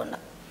ಅಂತ ತಿಳ್ಕೊಂಡು.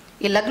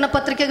 ಈ ಲಗ್ನ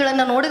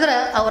ಪತ್ರಿಕೆಗಳನ್ನು ನೋಡಿದ್ರೆ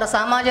ಅವರ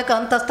ಸಾಮಾಜಿಕ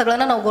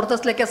ಅಂತಸ್ತುಗಳನ್ನು ನಾವು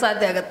ಗುರುತಿಸ್ಲಿಕ್ಕೆ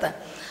ಸಾಧ್ಯ ಆಗುತ್ತೆ,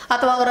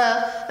 ಅಥವಾ ಅವರ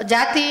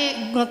ಜಾತಿ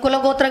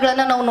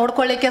ಕುಲಗೋತ್ರಗಳನ್ನು ನಾವು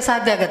ನೋಡ್ಕೊಳ್ಳಿಕ್ಕೆ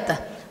ಸಾಧ್ಯ ಆಗುತ್ತೆ.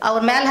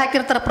 ಅವ್ರ ಮೇಲೆ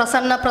ಹಾಕಿರ್ತಾರೆ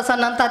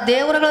ಪ್ರಸನ್ನ ಅಂತ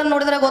ದೇವರುಗಳನ್ನು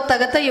ನೋಡಿದ್ರೆ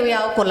ಗೊತ್ತಾಗುತ್ತೆ ಇವು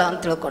ಯಾವ ಕುಲ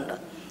ಅಂತ ತಿಳ್ಕೊಂಡು.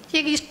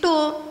 ಹೀಗೆ ಇಷ್ಟು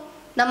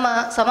ನಮ್ಮ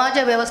ಸಮಾಜ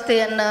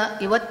ವ್ಯವಸ್ಥೆಯನ್ನು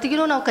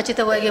ಇವತ್ತಿಗೂ ನಾವು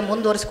ಖಚಿತವಾಗಿ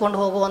ಮುಂದುವರಿಸಿಕೊಂಡು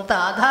ಹೋಗುವಂಥ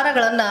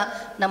ಆಧಾರಗಳನ್ನು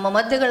ನಮ್ಮ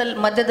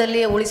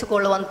ಮಧ್ಯದಲ್ಲಿಯೇ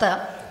ಉಳಿಸಿಕೊಳ್ಳುವಂಥ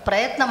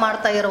ಪ್ರಯತ್ನ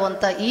ಮಾಡ್ತಾ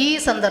ಇರುವಂಥ ಈ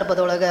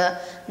ಸಂದರ್ಭದೊಳಗೆ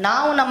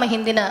ನಾವು ನಮ್ಮ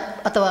ಹಿಂದಿನ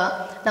ಅಥವಾ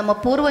ನಮ್ಮ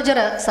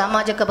ಪೂರ್ವಜರ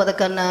ಸಾಮಾಜಿಕ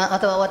ಬದುಕನ್ನು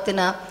ಅಥವಾ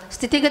ಅವತ್ತಿನ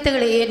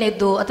ಸ್ಥಿತಿಗತಿಗಳು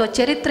ಏನಿದ್ದು ಅಥವಾ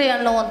ಚರಿತ್ರೆ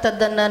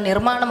ಅನ್ನುವಂಥದ್ದನ್ನು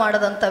ನಿರ್ಮಾಣ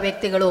ಮಾಡಿದಂಥ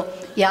ವ್ಯಕ್ತಿಗಳು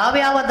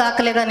ಯಾವ್ಯಾವ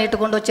ದಾಖಲೆಗಳನ್ನು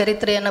ಇಟ್ಟುಕೊಂಡು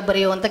ಚರಿತ್ರೆಯನ್ನು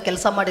ಬರೆಯುವಂಥ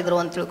ಕೆಲಸ ಮಾಡಿದರು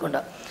ಅಂತ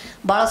ತಿಳ್ಕೊಂಡು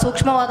ಭಾಳ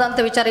ಸೂಕ್ಷ್ಮವಾದಂಥ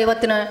ವಿಚಾರ.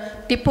 ಇವತ್ತಿನ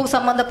ಟಿಪ್ಪುಗೆ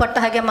ಸಂಬಂಧಪಟ್ಟ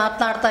ಹಾಗೆ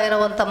ಮಾತನಾಡ್ತಾ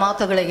ಇರುವಂಥ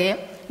ಮಾತುಗಳಿಗೆ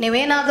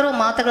ನೀವೇನಾದರೂ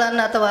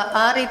ಮಾತುಗಳನ್ನು ಅಥವಾ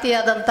ಆ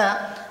ರೀತಿಯಾದಂಥ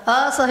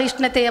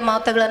ಅಸಹಿಷ್ಣುತೆಯ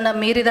ಮಾತುಗಳನ್ನು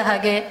ಮೀರಿದ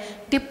ಹಾಗೆ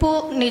ಟಿಪ್ಪು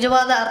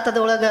ನಿಜವಾದ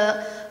ಅರ್ಥದೊಳಗೆ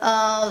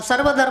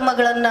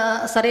ಸರ್ವಧರ್ಮಗಳನ್ನು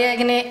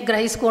ಸರಿಯಾಗಿಯೇ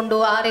ಗ್ರಹಿಸಿಕೊಂಡು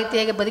ಆ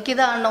ರೀತಿಯಾಗಿ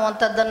ಬದುಕಿದ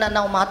ಅನ್ನುವಂಥದ್ದನ್ನು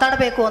ನಾವು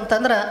ಮಾತಾಡಬೇಕು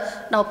ಅಂತಂದ್ರೆ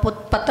ನಾವು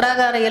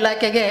ಪತ್ರಾಗಾರ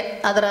ಇಲಾಖೆಗೆ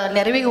ಅದರ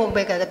ನೆರವಿಗೆ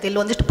ಹೋಗಬೇಕಾಗತ್ತೆ.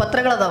 ಇಲ್ಲಿ ಒಂದಿಷ್ಟು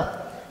ಪತ್ರಗಳದಾವೆ,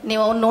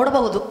 ನೀವು ಅವನ್ನ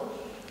ನೋಡಬಹುದು.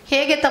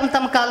 ಹೇಗೆ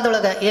ತಮ್ಮ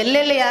ಕಾಲದೊಳಗೆ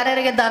ಎಲ್ಲೆಲ್ಲಿ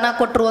ಯಾರ್ಯಾರಿಗೆ ದಾನ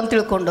ಕೊಟ್ಟರು ಅಂತ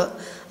ತಿಳ್ಕೊಂಡು,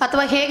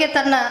 ಅಥವಾ ಹೇಗೆ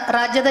ತನ್ನ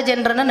ರಾಜ್ಯದ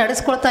ಜನರನ್ನು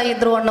ನಡೆಸ್ಕೊಳ್ತಾ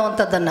ಇದ್ರು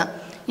ಅನ್ನುವಂಥದ್ದನ್ನು.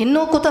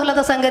 ಇನ್ನೂ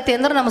ಕುತೂಹಲದ ಸಂಗತಿ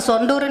ಅಂದರೆ ನಮ್ಮ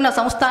ಸೊಂಡೂರಿನ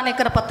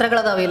ಸಂಸ್ಥಾನಿಕರ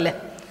ಪತ್ರಗಳದಾವೆ. ಇಲ್ಲೇ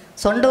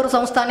ಸೊಂಡೂರು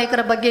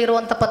ಸಂಸ್ಥಾನಿಕರ ಬಗ್ಗೆ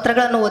ಇರುವಂಥ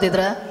ಪತ್ರಗಳನ್ನು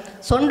ಓದಿದ್ರೆ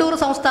ಸೊಂಡೂರು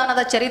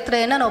ಸಂಸ್ಥಾನದ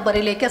ಚರಿತ್ರೆಯನ್ನು ನಾವು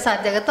ಬರೀಲಿಕ್ಕೆ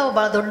ಸಾಧ್ಯ ಆಗುತ್ತೆ. ಅವು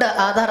ಭಾಳ ದೊಡ್ಡ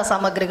ಆಧಾರ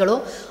ಸಾಮಗ್ರಿಗಳು.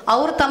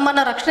 ಅವರು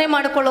ತಮ್ಮನ್ನು ರಕ್ಷಣೆ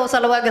ಮಾಡಿಕೊಳ್ಳುವ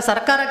ಸಲುವಾಗಿ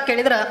ಸರ್ಕಾರಕ್ಕೆ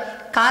ಕೇಳಿದ್ರೆ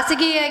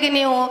ಖಾಸಗಿಯಾಗಿ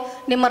ನೀವು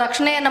ನಿಮ್ಮ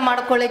ರಕ್ಷಣೆಯನ್ನು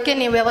ಮಾಡ್ಕೊಳ್ಳಿಕ್ಕೆ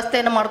ನೀವು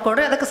ವ್ಯವಸ್ಥೆಯನ್ನು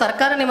ಮಾಡಿಕೊಡ್ರಿ, ಅದಕ್ಕೆ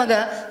ಸರ್ಕಾರ ನಿಮಗೆ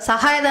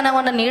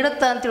ಸಹಾಯಧನವನ್ನು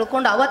ನೀಡುತ್ತೆ ಅಂತ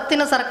ತಿಳ್ಕೊಂಡು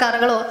ಅವತ್ತಿನ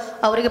ಸರ್ಕಾರಗಳು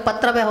ಅವರಿಗೆ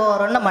ಪತ್ರ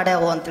ವ್ಯವಹಾರವನ್ನು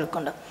ಮಾಡ್ಯಾವು ಅಂತ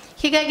ತಿಳ್ಕೊಂಡು.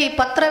 ಹೀಗಾಗಿ ಈ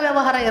ಪತ್ರ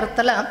ವ್ಯವಹಾರ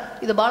ಇರುತ್ತಲ್ಲ,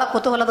 ಇದು ಭಾಳ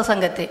ಕುತೂಹಲದ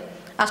ಸಂಗತಿ.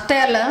 ಅಷ್ಟೇ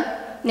ಅಲ್ಲ,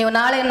 ನೀವು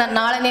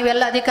ನಾಳೆ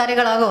ನೀವೆಲ್ಲ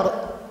ಅಧಿಕಾರಿಗಳಾಗೋರು,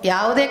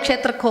 ಯಾವುದೇ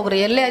ಕ್ಷೇತ್ರಕ್ಕೆ ಹೋಗ್ರಿ,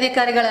 ಎಲ್ಲೇ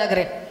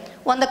ಅಧಿಕಾರಿಗಳಾಗ್ರಿ,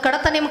 ಒಂದು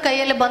ಕಡತ ನಿಮ್ಮ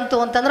ಕೈಯಲ್ಲಿ ಬಂತು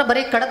ಅಂತಂದ್ರೆ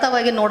ಬರೀ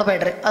ಕಡತವಾಗಿ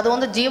ನೋಡಬೇಡ್ರಿ, ಅದು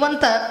ಒಂದು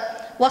ಜೀವಂತ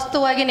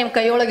ವಸ್ತುವಾಗಿ ನಿಮ್ಮ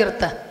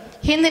ಕೈಯೊಳಗಿರುತ್ತೆ.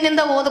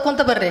 ಹಿಂದಿನಿಂದ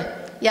ಓದ್ಕೊಂತ ಬರ್ರಿ,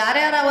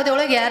 ಯಾರ್ಯಾರ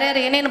ಅವಧಿಯೊಳಗೆ ಯಾರ್ಯಾರು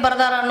ಏನೇನು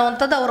ಬರ್ದಾರ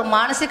ಅನ್ನುವಂಥದ್ದು ಅವ್ರ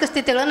ಮಾನಸಿಕ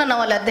ಸ್ಥಿತಿಗಳನ್ನು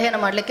ನಾವು ಅಲ್ಲಿ ಅಧ್ಯಯನ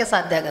ಮಾಡಲಿಕ್ಕೆ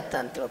ಸಾಧ್ಯ ಆಗುತ್ತೆ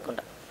ಅಂತ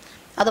ತಿಳ್ಕೊಂಡು.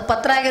 ಅದು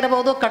ಪತ್ರ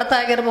ಆಗಿರ್ಬೋದು, ಕಡತ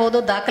ಆಗಿರಬಹುದು,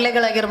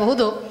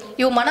 ದಾಖಲೆಗಳಾಗಿರಬಹುದು,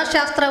 ಇವು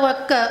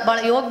ಮನಃಶಾಸ್ತ್ರಕ್ಕೆ ಭಾಳ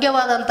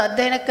ಯೋಗ್ಯವಾದಂಥ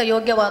ಅಧ್ಯಯನಕ್ಕೆ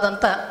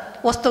ಯೋಗ್ಯವಾದಂಥ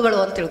ವಸ್ತುಗಳು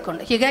ಅಂತ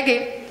ತಿಳ್ಕೊಂಡು. ಹೀಗಾಗಿ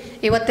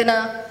ಇವತ್ತಿನ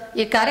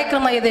ಈ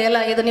ಕಾರ್ಯಕ್ರಮ ಇದೆಯಲ್ಲ,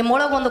 ಇದು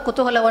ನಿಮ್ಮೊಳಗೆ ಒಂದು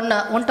ಕುತೂಹಲವನ್ನು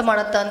ಉಂಟು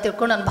ಮಾಡುತ್ತಾ ಅಂತ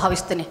ತಿಳ್ಕೊಂಡು ನಾನು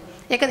ಭಾವಿಸ್ತೀನಿ.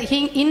 ಯಾಕಂದರೆ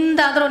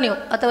ಹಿಂದಾದರೂ ನೀವು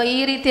ಅಥವಾ ಈ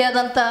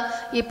ರೀತಿಯಾದಂಥ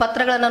ಈ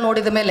ಪತ್ರಗಳನ್ನು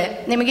ನೋಡಿದ ಮೇಲೆ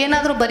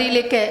ನಿಮಗೇನಾದರೂ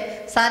ಬರೀಲಿಕ್ಕೆ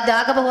ಸಾಧ್ಯ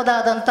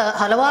ಆಗಬಹುದಾದಂಥ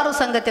ಹಲವಾರು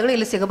ಸಂಗತಿಗಳು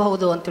ಇಲ್ಲಿ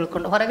ಸಿಗಬಹುದು ಅಂತ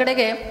ತಿಳ್ಕೊಂಡು.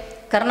 ಹೊರಗಡೆಗೆ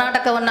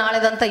ಕರ್ನಾಟಕವನ್ನು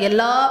ಆಳಿದಂಥ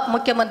ಎಲ್ಲ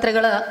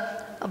ಮುಖ್ಯಮಂತ್ರಿಗಳ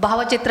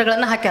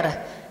ಭಾವಚಿತ್ರಗಳನ್ನು ಹಾಕ್ಯಾರ.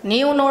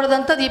 ನೀವು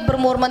ನೋಡಿದಂಥದ್ದು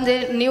 2-3 ಮಂದಿ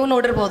ನೀವು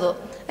ನೋಡಿರ್ಬೋದು,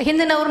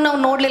 ಹಿಂದಿನವ್ರು ನಾವು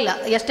ನೋಡಲಿಲ್ಲ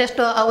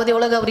ಎಷ್ಟೆಷ್ಟು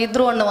ಅವಧಿಯೊಳಗೆ ಅವ್ರು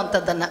ಇದ್ದರು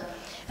ಅನ್ನುವಂಥದ್ದನ್ನು.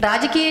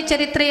 ರಾಜಕೀಯ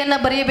ಚರಿತ್ರೆಯನ್ನು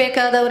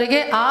ಬರೆಯಬೇಕಾದವರಿಗೆ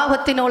ಆ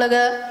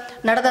ಹೊತ್ತಿನೊಳಗೆ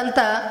ನಡೆದಂಥ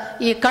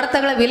ಈ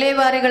ಕಡತಗಳ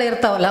ವಿಲೇವಾರಿಗಳು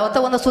ಇರ್ತಾವಲ್ಲ,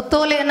 ಅಥವಾ ಒಂದು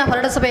ಸುತ್ತೋಲೆಯನ್ನು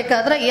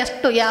ಹೊರಡಿಸಬೇಕಾದ್ರೆ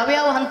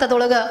ಯಾವ್ಯಾವ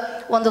ಹಂತದೊಳಗೆ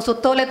ಒಂದು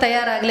ಸುತ್ತೋಲೆ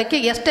ತಯಾರಾಗಲಿಕ್ಕೆ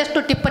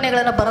ಎಷ್ಟೆಷ್ಟು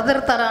ಟಿಪ್ಪಣಿಗಳನ್ನು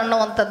ಬರೆದಿರ್ತಾರ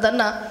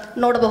ಅನ್ನುವಂಥದ್ದನ್ನು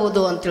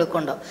ನೋಡಬಹುದು ಅಂತ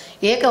ತಿಳ್ಕೊಂಡು.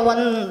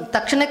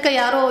 ತಕ್ಷಣಕ್ಕೆ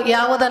ಯಾರೋ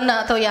ಯಾವುದನ್ನು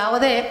ಅಥವಾ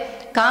ಯಾವುದೇ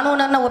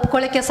ಕಾನೂನನ್ನು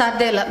ಒಪ್ಕೊಳ್ಳಿಕ್ಕೆ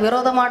ಸಾಧ್ಯ ಇಲ್ಲ,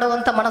 ವಿರೋಧ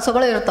ಮಾಡುವಂಥ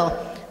ಮನಸ್ಸುಗಳು ಇರ್ತಾವೆ.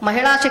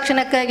 ಮಹಿಳಾ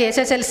ಶಿಕ್ಷಣಕ್ಕಾಗಿ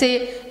SSLC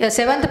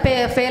 7th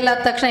ಫೇಲ್ ಆದ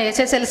ತಕ್ಷಣ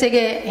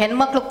SSLCಗೆ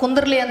ಹೆಣ್ಮಕ್ಳು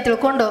ಕುಂದಿರ್ಲಿ ಅಂತ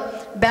ತಿಳ್ಕೊಂಡು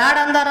ಬ್ಯಾಡ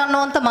ಅಂದಾರ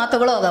ಅನ್ನುವಂಥ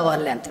ಮಾತುಗಳು ಅದಾವ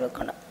ಅಲ್ಲಿ ಅಂತ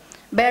ತಿಳ್ಕೊಂಡು.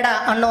 ಬೇಡ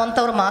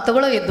ಅನ್ನುವಂಥವ್ರ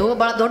ಮಾತುಗಳು ಇದ್ದು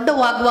ಭಾಳ ದೊಡ್ಡ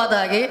ವಾಗ್ವಾದ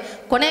ಆಗಿ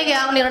ಕೊನೆಗೆ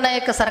ಯಾವ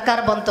ನಿರ್ಣಯಕ್ಕೆ ಸರ್ಕಾರ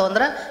ಬಂತು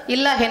ಅಂದ್ರೆ,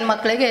 ಇಲ್ಲ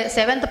ಹೆಣ್ಮಕ್ಳಿಗೆ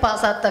 7th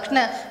ಪಾಸ್ ಆದ ತಕ್ಷಣ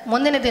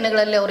ಮುಂದಿನ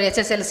ದಿನಗಳಲ್ಲಿ ಅವರು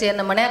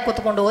SSLCಯನ್ನು ಮನೆಯಾಗ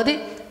ಕೂತ್ಕೊಂಡು ಓದಿ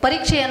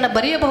ಪರೀಕ್ಷೆಯನ್ನು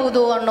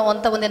ಬರೆಯಬಹುದು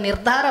ಅನ್ನುವಂಥ ಒಂದು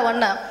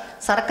ನಿರ್ಧಾರವನ್ನು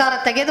ಸರ್ಕಾರ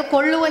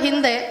ತೆಗೆದುಕೊಳ್ಳುವ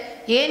ಹಿಂದೆ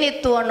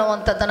ಏನಿತ್ತು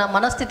ಅನ್ನುವಂಥದ್ದನ್ನು,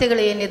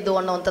 ಮನಸ್ಥಿತಿಗಳು ಏನಿದ್ದು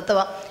ಅನ್ನುವಂಥದ್ದು,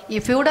 ಈ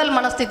ಫ್ಯೂಡಲ್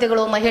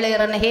ಮನಸ್ಥಿತಿಗಳು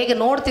ಮಹಿಳೆಯರನ್ನು ಹೇಗೆ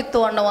ನೋಡ್ತಿತ್ತು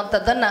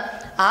ಅನ್ನುವಂಥದ್ದನ್ನು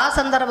ಆ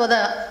ಸಂದರ್ಭದ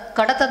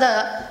ಕಡತದ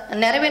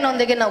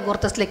ನೆರವಿನೊಂದಿಗೆ ನಾವು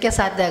ಗುರುತಿಸ್ಲಿಕ್ಕೆ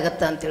ಸಾಧ್ಯ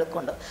ಆಗುತ್ತೆ ಅಂತ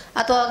ತಿಳ್ಕೊಂಡು.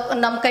 ಅಥವಾ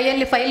ನಮ್ಮ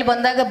ಕೈಯಲ್ಲಿ ಫೈಲ್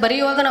ಬಂದಾಗ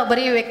ಬರೆಯುವಾಗ ನಾವು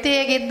ಬರೆಯುವ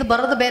ವ್ಯಕ್ತಿಯಾಗಿದ್ದು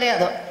ಬರೋದು ಬೇರೆ,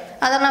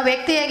 ಅದನ್ನು ನಾವು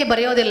ವ್ಯಕ್ತಿಯಾಗಿ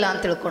ಬರೆಯೋದಿಲ್ಲ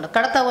ಅಂತ ತಿಳ್ಕೊಂಡು.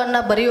 ಕಡತವನ್ನು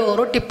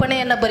ಬರೆಯೋರು,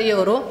 ಟಿಪ್ಪಣಿಯನ್ನು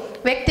ಬರೆಯೋರು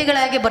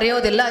ವ್ಯಕ್ತಿಗಳಾಗಿ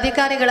ಬರೆಯೋದಿಲ್ಲ,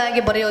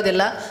 ಅಧಿಕಾರಿಗಳಾಗಿ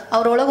ಬರೆಯೋದಿಲ್ಲ.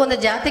 ಅವರೊಳಗೊಂದು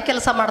ಜಾತಿ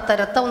ಕೆಲಸ ಮಾಡ್ತಾ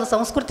ಇರುತ್ತೆ, ಒಂದು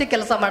ಸಂಸ್ಕೃತಿ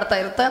ಕೆಲಸ ಮಾಡ್ತಾ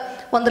ಇರುತ್ತೆ,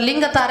 ಒಂದು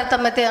ಲಿಂಗ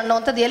ತಾರತಮ್ಯತೆ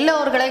ಅನ್ನುವಂಥದ್ದು ಎಲ್ಲ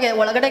ಅವ್ರಗಳಿಗೆ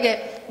ಒಳಗಡೆಗೆ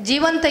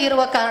ಜೀವಂತ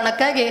ಇರುವ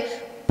ಕಾರಣಕ್ಕಾಗಿ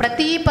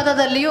ಪ್ರತಿ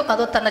ಪದದಲ್ಲಿಯೂ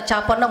ಅದು ತನ್ನ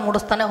ಛಾಪನ್ನು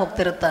ಮೂಡಿಸ್ತಾನೆ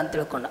ಹೋಗ್ತಿರುತ್ತೆ ಅಂತ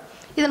ತಿಳ್ಕೊಂಡು.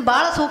 ಇದನ್ನು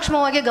ಭಾಳ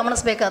ಸೂಕ್ಷ್ಮವಾಗಿ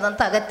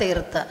ಗಮನಿಸಬೇಕಾದಂಥ ಅಗತ್ಯ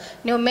ಇರುತ್ತೆ.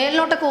 ನೀವು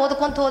ಮೇಲ್ನೋಟಕ್ಕೆ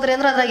ಓದ್ಕೊಂತ ಹೋದ್ರಿ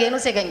ಅಂದ್ರೆ ಅದ್ರಾಗ ಏನೂ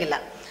ಸಿಗಂಗಿಲ್ಲ.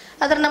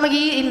 ಆದರೆ ನಮಗೆ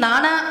ಈ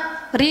ನಾನಾ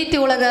ರೀತಿ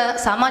ಒಳಗೆ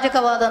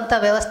ಸಾಮಾಜಿಕವಾದಂಥ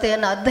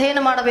ವ್ಯವಸ್ಥೆಯನ್ನು ಅಧ್ಯಯನ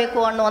ಮಾಡಬೇಕು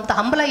ಅನ್ನುವಂಥ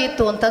ಹಂಬಲ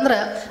ಇತ್ತು ಅಂತಂದ್ರೆ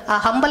ಆ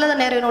ಹಂಬಲದ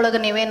ನೆರವಿನೊಳಗೆ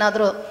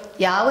ನೀವೇನಾದರೂ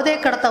ಯಾವುದೇ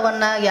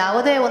ಕಡತವನ್ನು,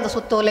 ಯಾವುದೇ ಒಂದು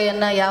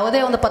ಸುತ್ತೋಲೆಯನ್ನು, ಯಾವುದೇ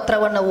ಒಂದು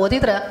ಪತ್ರವನ್ನು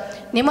ಓದಿದ್ರೆ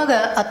ನಿಮಗೆ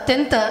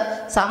ಅತ್ಯಂತ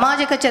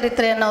ಸಾಮಾಜಿಕ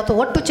ಚರಿತ್ರೆಯನ್ನು ಅಥವಾ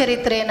ಒಟ್ಟು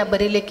ಚರಿತ್ರೆಯನ್ನು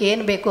ಬರೀಲಿಕ್ಕೆ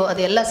ಏನು ಬೇಕೋ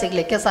ಅದೆಲ್ಲ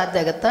ಸಿಗಲಿಕ್ಕೆ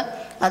ಸಾಧ್ಯ ಆಗುತ್ತೆ.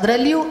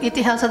 ಅದರಲ್ಲಿಯೂ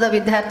ಇತಿಹಾಸದ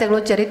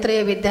ವಿದ್ಯಾರ್ಥಿಗಳು, ಚರಿತ್ರೆಯ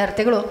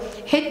ವಿದ್ಯಾರ್ಥಿಗಳು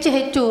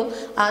ಹೆಚ್ಚು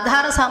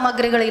ಆಧಾರ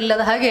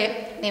ಸಾಮಗ್ರಿಗಳಿಲ್ಲದ ಹಾಗೆ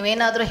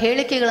ನೀವೇನಾದರೂ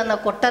ಹೇಳಿಕೆಗಳನ್ನು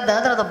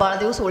ಕೊಟ್ಟದ್ದಾದ್ರೆ ಅದು ಭಾಳ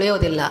ದಿವಸ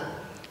ಉಳಿಯೋದಿಲ್ಲ.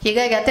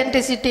 ಹೀಗಾಗಿ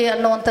ಅಥೆಂಟಿಸಿಟಿ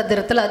ಅನ್ನುವಂಥದ್ದು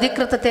ಇರುತ್ತಲ್ಲ,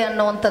 ಅಧಿಕೃತತೆ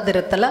ಅನ್ನುವಂಥದ್ದು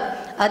ಇರುತ್ತಲ್ಲ,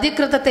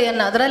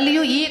 ಅಧಿಕೃತತೆಯನ್ನು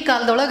ಅದರಲ್ಲಿಯೂ ಈ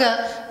ಕಾಲದೊಳಗೆ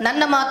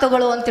ನನ್ನ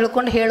ಮಾತುಗಳು ಅಂತ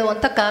ತಿಳ್ಕೊಂಡು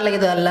ಹೇಳುವಂಥ ಕಾಲ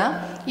ಇದು ಅಲ್ಲ.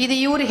 ಇದು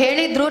ಇವ್ರು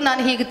ಹೇಳಿದ್ರು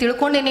ನಾನು ಹೀಗೆ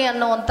ತಿಳ್ಕೊಂಡಿನಿ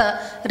ಅನ್ನುವಂಥ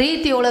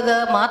ರೀತಿಯೊಳಗೆ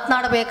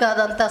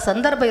ಮಾತನಾಡಬೇಕಾದಂಥ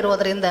ಸಂದರ್ಭ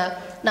ಇರೋದರಿಂದ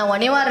ನಾವು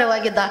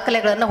ಅನಿವಾರ್ಯವಾಗಿ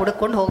ದಾಖಲೆಗಳನ್ನು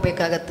ಹುಡುಕೊಂಡು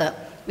ಹೋಗಬೇಕಾಗತ್ತೆ.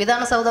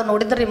 ವಿಧಾನಸೌಧ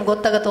ನೋಡಿದ್ರೆ ನಿಮ್ಗೆ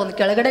ಗೊತ್ತಾಗುತ್ತೆ, ಒಂದು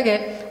ಕೆಳಗಡೆಗೆ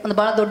ಒಂದು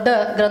ಭಾಳ ದೊಡ್ಡ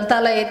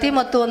ಗ್ರಂಥಾಲಯ ಐತಿ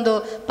ಮತ್ತು ಒಂದು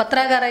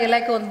ಪತ್ರಾಗಾರ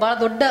ಇಲಾಖೆ ಒಂದು ಭಾಳ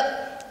ದೊಡ್ಡ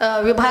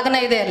ವಿಭಾಗನ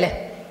ಇದೆ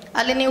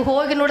ಅಲ್ಲಿ ನೀವು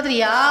ಹೋಗಿ ನೋಡಿದ್ರೆ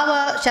ಯಾವ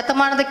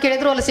ಶತಮಾನದ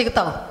ಕೇಳಿದ್ರು ಅಲ್ಲಿ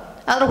ಸಿಗ್ತಾವೆ.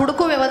 ಆದ್ರೆ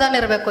ಹುಡುಕು ವ್ಯವಧಾನ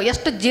ಇರಬೇಕು,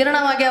 ಎಷ್ಟು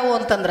ಜೀರ್ಣವಾಗ್ಯಾವು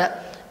ಅಂತಂದ್ರೆ.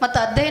 ಮತ್ತು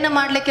ಅಧ್ಯಯನ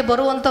ಮಾಡಲಿಕ್ಕೆ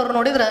ಬರುವಂಥವ್ರು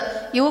ನೋಡಿದ್ರೆ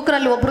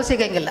ಯುವಕರಲ್ಲಿ ಒಬ್ಬರು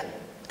ಸಿಗಂಗಿಲ್ಲ.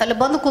 ಅಲ್ಲಿ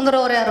ಬಂದು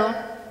ಕುಂದ್ರೋರು ಯಾರು?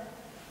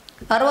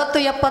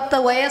 60-70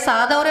 ವಯಸ್ಸು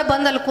ಆದವರೇ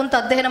ಬಂದು ಅಲ್ಲಿ ಕುಂತು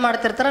ಅಧ್ಯಯನ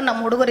ಮಾಡ್ತಿರ್ತಾರೆ. ನಮ್ಮ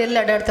ಹುಡುಗರು ಎಲ್ಲಿ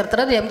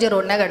ಅಡ್ಡಾಡ್ತಿರ್ತಾರೆ? MG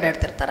ರೋಡ್ನಾಗ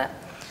ಅಡ್ಡಾಡ್ತಿರ್ತಾರೆ.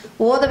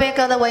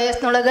 ಓದಬೇಕಾದ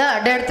ವಯಸ್ಸಿನೊಳಗೆ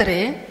ಅಡ್ಡಾಡ್ತೀರಿ,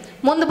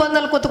 ಮುಂದೆ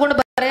ಬಂದಲ್ಲಿ ಕೂತ್ಕೊಂಡು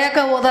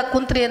ಬರೆಯೋಕೆ ಓದಕ್ಕೆ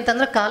ಕುಂತ್ರಿ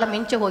ಅಂತಂದ್ರೆ ಕಾಲ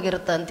ಮಿಂಚೆ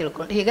ಹೋಗಿರುತ್ತೆ ಅಂತ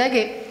ತಿಳ್ಕೊಂಡು.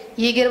 ಹೀಗಾಗಿ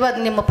ಈಗಿರುವ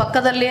ನಿಮ್ಮ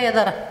ಪಕ್ಕದಲ್ಲಿಯೇ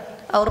ಇದಾರ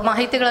ಅವ್ರ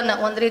ಮಾಹಿತಿಗಳನ್ನು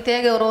ಒಂದು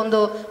ರೀತಿಯಾಗಿ ಅವರು ಒಂದು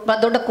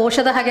ದೊಡ್ಡ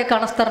ಕೋಶದ ಹಾಗೆ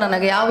ಕಾಣಿಸ್ತಾರೆ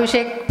ನನಗೆ. ಯಾವ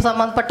ವಿಷಯಕ್ಕೆ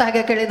ಸಂಬಂಧಪಟ್ಟ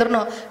ಹಾಗೆ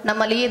ಕೇಳಿದ್ರು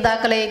ನಮ್ಮಲ್ಲಿ ಈ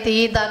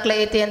ದಾಖಲೆ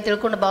ಐತಿ ಅಂತ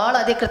ತಿಳ್ಕೊಂಡು ಭಾಳ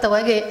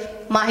ಅಧಿಕೃತವಾಗಿ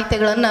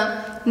ಮಾಹಿತಿಗಳನ್ನು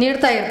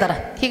ನೀಡ್ತಾ ಇರ್ತಾರೆ.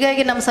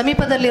 ಹೀಗಾಗಿ ನಮ್ಮ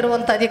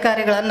ಸಮೀಪದಲ್ಲಿರುವಂಥ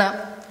ಅಧಿಕಾರಿಗಳನ್ನು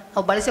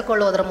ನಾವು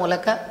ಬಳಸಿಕೊಳ್ಳೋದ್ರ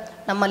ಮೂಲಕ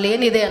ನಮ್ಮಲ್ಲಿ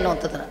ಏನಿದೆ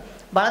ಅನ್ನುವಂಥದ್ದು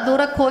ಭಾಳ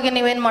ದೂರಕ್ಕೆ ಹೋಗಿ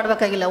ನೀವೇನು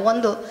ಮಾಡಬೇಕಾಗಿಲ್ಲ.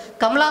 ಒಂದು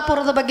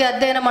ಕಮಲಾಪುರದ ಬಗ್ಗೆ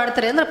ಅಧ್ಯಯನ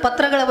ಮಾಡ್ತೀರಿ ಅಂದರೆ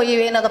ಪತ್ರಗಳ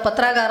ಇವೇನದ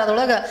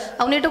ಪತ್ರಾಗಾರದೊಳಗೆ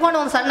ಅವ್ನು ಇಟ್ಕೊಂಡು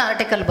ಒಂದು ಸಣ್ಣ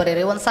ಆರ್ಟಿಕಲ್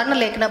ಬರೀರಿ, ಒಂದು ಸಣ್ಣ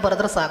ಲೇಖನ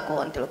ಬರೆದ್ರೆ ಸಾಕು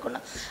ಅಂತ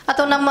ತಿಳ್ಕೊಂಡು.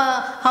 ಅಥವಾ ನಮ್ಮ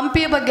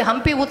ಹಂಪಿ ಬಗ್ಗೆ,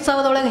 ಹಂಪಿ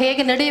ಉತ್ಸವದೊಳಗೆ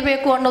ಹೇಗೆ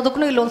ನಡೀಬೇಕು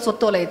ಅನ್ನೋದಕ್ಕೂ ಇಲ್ಲೊಂದು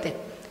ಸುತ್ತೋಲೆ ಐತೆ.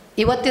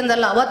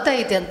 ಇವತ್ತಿಂದಲ್ಲ ಅವತ್ತೇ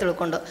ಐತೆ ಅಂತ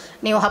ತಿಳ್ಕೊಂಡು.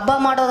 ನೀವು ಹಬ್ಬ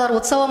ಮಾಡೋದಾದ್ರೆ,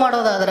 ಉತ್ಸವ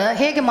ಮಾಡೋದಾದ್ರೆ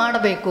ಹೇಗೆ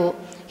ಮಾಡಬೇಕು,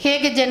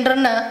 ಹೇಗೆ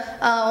ಜನರನ್ನು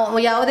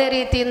ಯಾವುದೇ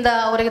ರೀತಿಯಿಂದ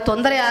ಅವರಿಗೆ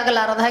ತೊಂದರೆ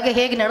ಆಗಲಾರದ ಹಾಗೆ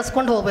ಹೇಗೆ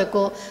ನಡೆಸ್ಕೊಂಡು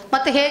ಹೋಗಬೇಕು,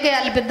 ಮತ್ತು ಹೇಗೆ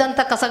ಅಲ್ಲಿ ಬಿದ್ದಂಥ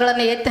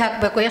ಕಸಗಳನ್ನು ಎತ್ತಿ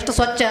ಹಾಕಬೇಕು, ಎಷ್ಟು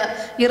ಸ್ವಚ್ಛ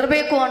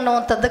ಇರಬೇಕು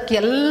ಅನ್ನುವಂಥದ್ದಕ್ಕೆ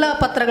ಎಲ್ಲ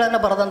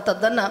ಪತ್ರಗಳನ್ನು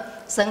ಬರೆದಂಥದ್ದನ್ನು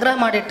ಸಂಗ್ರಹ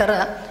ಮಾಡಿಟ್ಟಾರ.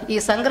 ಈ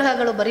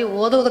ಸಂಗ್ರಹಗಳು ಬರೀ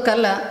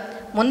ಓದೋದಕ್ಕಲ್ಲ,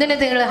 ಮುಂದಿನ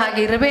ದಿನಗಳು ಹಾಗೆ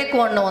ಇರಬೇಕು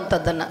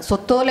ಅನ್ನುವಂಥದ್ದನ್ನು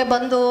ಸುತ್ತೋಲೆ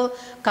ಬಂದು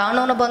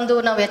ಕಾನೂನು ಬಂದು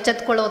ನಾವು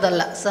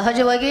ಎಚ್ಚೆತ್ಕೊಳ್ಳೋದಲ್ಲ,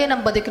 ಸಹಜವಾಗಿಯೇ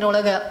ನಮ್ಮ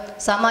ಬದುಕಿನೊಳಗೆ,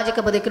 ಸಾಮಾಜಿಕ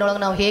ಬದುಕಿನೊಳಗೆ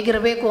ನಾವು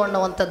ಹೇಗಿರಬೇಕು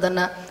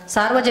ಅನ್ನುವಂಥದ್ದನ್ನು,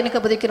 ಸಾರ್ವಜನಿಕ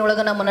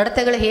ಬದುಕಿನೊಳಗೆ ನಮ್ಮ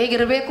ನಡತೆಗಳು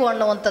ಹೇಗಿರಬೇಕು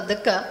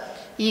ಅನ್ನುವಂಥದ್ದಕ್ಕೆ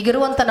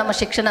ಈಗಿರುವಂಥ ನಮ್ಮ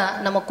ಶಿಕ್ಷಣ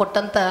ನಮಗೆ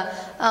ಕೊಟ್ಟಂಥ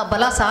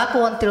ಬಲ ಸಾಕು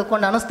ಅಂತ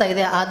ತಿಳ್ಕೊಂಡು ಅನ್ನಿಸ್ತಾ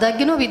ಇದೆ.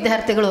 ಆದಾಗ್ಯೂ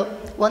ವಿದ್ಯಾರ್ಥಿಗಳು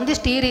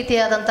ಒಂದಿಷ್ಟು ಈ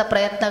ರೀತಿಯಾದಂಥ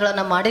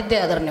ಪ್ರಯತ್ನಗಳನ್ನು ಮಾಡಿದ್ದೇ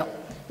ಆದ್ರೆ, ನೀವು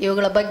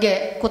ಇವುಗಳ ಬಗ್ಗೆ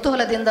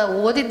ಕುತೂಹಲದಿಂದ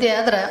ಓದಿದ್ದೇ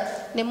ಆದ್ರೆ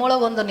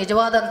ನಿಮ್ಮೊಳಗೆ ಒಂದು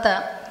ನಿಜವಾದಂಥ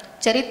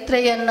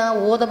ಚರಿತ್ರೆಯನ್ನು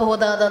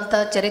ಓದಬಹುದಾದಂಥ,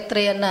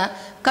 ಚರಿತ್ರೆಯನ್ನು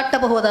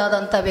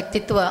ಕಟ್ಟಬಹುದಾದಂಥ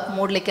ವ್ಯಕ್ತಿತ್ವ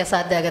ಮೂಡಲಿಕ್ಕೆ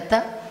ಸಾಧ್ಯ ಆಗುತ್ತೆ.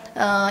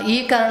 ಈ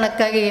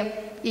ಕಾರಣಕ್ಕಾಗಿ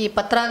ಈ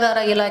ಪತ್ರಾಗಾರ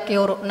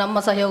ಇಲಾಖೆಯವರು ನಮ್ಮ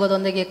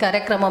ಸಹಯೋಗದೊಂದಿಗೆ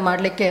ಕಾರ್ಯಕ್ರಮ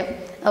ಮಾಡಲಿಕ್ಕೆ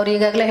ಅವ್ರು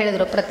ಈಗಾಗಲೇ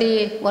ಹೇಳಿದರು, ಪ್ರತಿ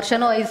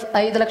ವರ್ಷವೂ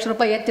 5 ಲಕ್ಷ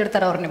ರೂಪಾಯಿ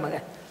ಎತ್ತಿಡ್ತಾರೆ ಅವ್ರು ನಿಮಗೆ.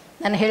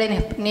 ನಾನು ಹೇಳೀನಿ,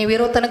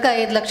 ನೀವಿರೋ ತನಕ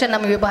 5 ಲಕ್ಷ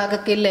ನಮ್ಮ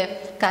ವಿಭಾಗಕ್ಕೆ ಇಲ್ಲೇ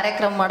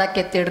ಕಾರ್ಯಕ್ರಮ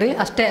ಮಾಡೋಕ್ಕೆ ಎತ್ತಿಡ್ರಿ.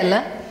 ಅಷ್ಟೇ ಅಲ್ಲ,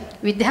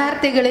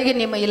 ವಿದ್ಯಾರ್ಥಿಗಳಿಗೆ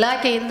ನಿಮ್ಮ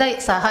ಇಲಾಖೆಯಿಂದ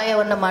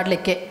ಸಹಾಯವನ್ನು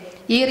ಮಾಡಲಿಕ್ಕೆ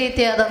ಈ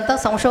ರೀತಿಯಾದಂಥ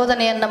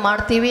ಸಂಶೋಧನೆಯನ್ನು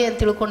ಮಾಡ್ತೀವಿ ಅಂತ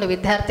ತಿಳ್ಕೊಂಡು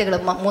ವಿದ್ಯಾರ್ಥಿಗಳು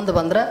ಮುಂದೆ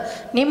ಬಂದ್ರೆ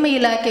ನಿಮ್ಮ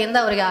ಇಲಾಖೆಯಿಂದ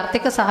ಅವರಿಗೆ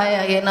ಆರ್ಥಿಕ ಸಹಾಯ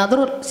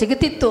ಏನಾದರೂ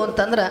ಸಿಗುತ್ತಿತ್ತು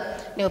ಅಂತಂದ್ರೆ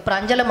ನೀವು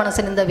ಪ್ರಾಂಜಲ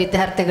ಮನಸ್ಸಿನಿಂದ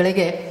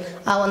ವಿದ್ಯಾರ್ಥಿಗಳಿಗೆ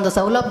ಆ ಒಂದು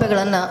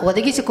ಸೌಲಭ್ಯಗಳನ್ನು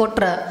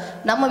ಒದಗಿಸಿಕೊಟ್ರೆ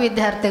ನಮ್ಮ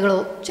ವಿದ್ಯಾರ್ಥಿಗಳು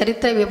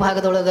ಚರಿತ್ರೆ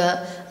ವಿಭಾಗದೊಳಗೆ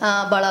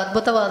ಭಾಳ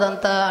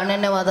ಅದ್ಭುತವಾದಂಥ,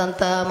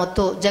 ಅನನ್ಯವಾದಂಥ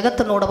ಮತ್ತು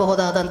ಜಗತ್ತು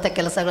ನೋಡಬಹುದಾದಂಥ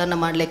ಕೆಲಸಗಳನ್ನು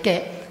ಮಾಡಲಿಕ್ಕೆ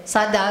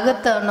ಸಾಧ್ಯ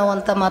ಆಗುತ್ತೆ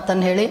ಅನ್ನುವಂಥ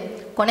ಮಾತನ್ನು ಹೇಳಿ,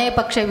 ಕೊನೆಯ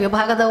ಪಕ್ಷ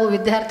ವಿಭಾಗದ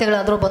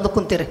ವಿದ್ಯಾರ್ಥಿಗಳಾದರೂ ಬಂದು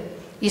ಕುಂತೀರಿ,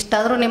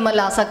 ಇಷ್ಟಾದರೂ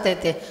ನಿಮ್ಮಲ್ಲಿ ಆಸಕ್ತಿ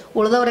ಐತಿ.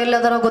 ಉಳಿದವ್ರು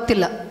ಎಲ್ಲದಾರೋ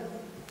ಗೊತ್ತಿಲ್ಲ.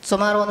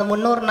 ಸುಮಾರು ಒಂದು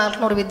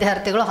 300-400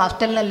 ವಿದ್ಯಾರ್ಥಿಗಳು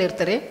ಹಾಸ್ಟೆಲ್ನಲ್ಲಿ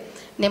ಇರ್ತೀರಿ.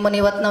 ನಿಮ್ಮನ್ನು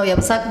ಇವತ್ತು ನಾವು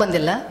ಎಬ್ಸಾಕ್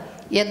ಬಂದಿಲ್ಲ,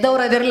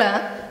 ಎದ್ದವ್ರು ಅದಿರಲ್ಲ.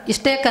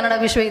 ಇಷ್ಟೇ ಕನ್ನಡ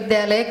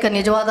ವಿಶ್ವವಿದ್ಯಾಲಯಕ್ಕೆ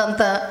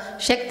ನಿಜವಾದಂಥ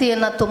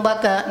ಶಕ್ತಿಯನ್ನು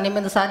ತುಂಬಕ್ಕೆ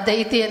ನಿಮ್ಮಿಂದ ಸಾಧ್ಯ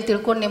ಐತಿ ಅಂತ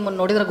ತಿಳ್ಕೊಂಡು ನಿಮ್ಮನ್ನು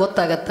ನೋಡಿದ್ರೆ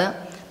ಗೊತ್ತಾಗತ್ತೆ.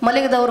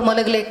 ಮಲಗಿದವ್ರು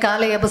ಮಲಗಲಿ,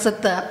 ಕಾಲ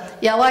ಎಬಸುತ್ತಾ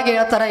ಯಾವಾಗ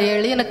ಹೇಳ್ತಾರ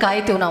ಹೇಳಿನ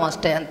ಕಾಯ್ತೀವಿ ನಾವು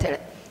ಅಷ್ಟೇ ಅಂಥೇಳಿ.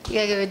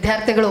 ಹೀಗಾಗಿ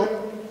ವಿದ್ಯಾರ್ಥಿಗಳು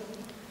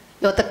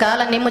ಇವತ್ತು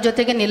ಕಾಲ ನಿಮ್ಮ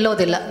ಜೊತೆಗೆ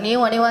ನಿಲ್ಲೋದಿಲ್ಲ,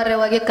 ನೀವು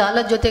ಅನಿವಾರ್ಯವಾಗಿ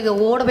ಕಾಲದ ಜೊತೆಗೆ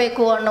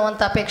ಓಡಬೇಕು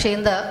ಅನ್ನುವಂಥ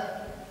ಅಪೇಕ್ಷೆಯಿಂದ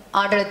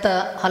ಆಡಳಿತ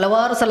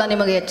ಹಲವಾರು ಸಲ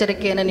ನಿಮಗೆ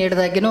ಎಚ್ಚರಿಕೆಯನ್ನು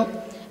ನೀಡಿದಾಗಿನೂ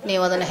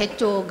ನೀವು ಅದನ್ನು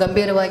ಹೆಚ್ಚು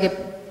ಗಂಭೀರವಾಗಿ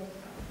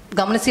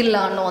ಗಮನಿಸಿಲ್ಲ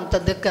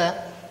ಅನ್ನುವಂಥದ್ದಕ್ಕೆ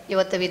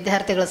ಇವತ್ತು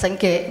ವಿದ್ಯಾರ್ಥಿಗಳ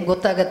ಸಂಖ್ಯೆ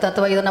ಗೊತ್ತಾಗುತ್ತೆ.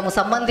 ಅಥವಾ ಇದು ನಮಗೆ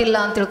ಸಂಬಂಧ ಇಲ್ಲ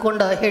ಅಂತ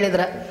ತಿಳ್ಕೊಂಡು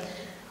ಹೇಳಿದ್ರೆ,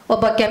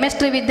 ಒಬ್ಬ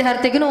ಕೆಮಿಸ್ಟ್ರಿ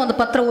ವಿದ್ಯಾರ್ಥಿಗೂ ಒಂದು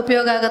ಪತ್ರ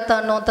ಉಪಯೋಗ ಆಗುತ್ತಾ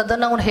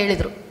ಅನ್ನುವಂಥದ್ದನ್ನು ಅವ್ರು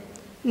ಹೇಳಿದರು.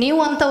 ನೀವು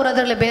ಅಂಥವ್ರು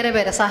ಅದರಲ್ಲಿ ಬೇರೆ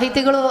ಬೇರೆ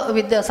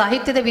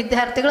ಸಾಹಿತ್ಯದ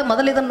ವಿದ್ಯಾರ್ಥಿಗಳು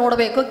ಮೊದಲು ಇದನ್ನು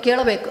ನೋಡಬೇಕು,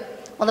 ಕೇಳಬೇಕು,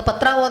 ಒಂದು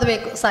ಪತ್ರ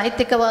ಓದಬೇಕು,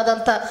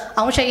 ಸಾಹಿತ್ಯಿಕವಾದಂಥ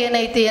ಅಂಶ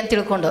ಏನೈತಿ ಅಂತ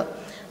ತಿಳ್ಕೊಂಡು.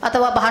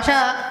 ಅಥವಾ ಭಾಷಾ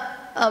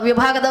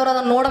ವಿಭಾಗದವರು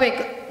ಅದನ್ನು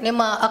ನೋಡಬೇಕು,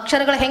 ನಿಮ್ಮ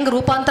ಅಕ್ಷರಗಳು ಹೆಂಗೆ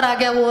ರೂಪಾಂತರ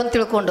ಆಗ್ಯಾವು ಅಂತ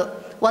ತಿಳ್ಕೊಂಡು.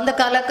 ಒಂದು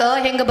ಕಾಲಕ್ಕೆ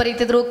ಹೆಂಗೆ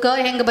ಬರೀತಿದ್ರು,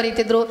 ಹೆಂಗೆ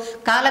ಬರೀತಿದ್ರು,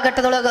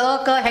 ಕಾಲಘಟ್ಟದೊಳಗೆ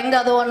ಕ ಹೆಂಗೆ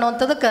ಅದು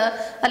ಅನ್ನೋವಂಥದಕ್ಕೆ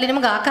ಅಲ್ಲಿ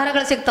ನಿಮ್ಗೆ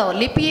ಆಕಾರಗಳು ಸಿಗ್ತಾವೆ.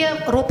 ಲಿಪಿಯ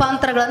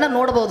ರೂಪಾಂತರಗಳನ್ನು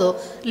ನೋಡ್ಬೋದು,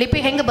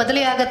 ಲಿಪಿ ಹೆಂಗೆ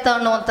ಬದಲಿ ಆಗತ್ತಾ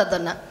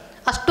ಅನ್ನುವಂಥದ್ದನ್ನು.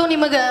 ಅಷ್ಟು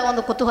ನಿಮಗೆ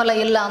ಒಂದು ಕುತೂಹಲ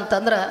ಇಲ್ಲ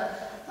ಅಂತಂದ್ರೆ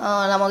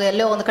ನಮಗೆ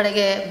ಎಲ್ಲೋ ಒಂದು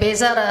ಕಡೆಗೆ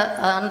ಬೇಜಾರ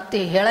ಅಂತ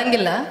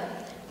ಹೇಳಂಗಿಲ್ಲ.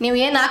 ನೀವು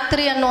ಏನು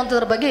ಆಗ್ತೀರಿ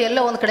ಅನ್ನುವಂಥದ್ರ ಬಗ್ಗೆ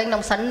ಎಲ್ಲೋ ಒಂದು ಕಡೆಗೆ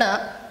ನಮ್ಮ ಸಣ್ಣ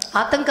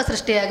ಆತಂಕ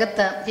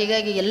ಸೃಷ್ಟಿಯಾಗುತ್ತೆ.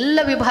 ಹೀಗಾಗಿ ಎಲ್ಲ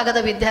ವಿಭಾಗದ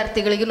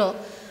ವಿದ್ಯಾರ್ಥಿಗಳಿಗೂ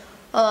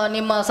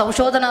ನಿಮ್ಮ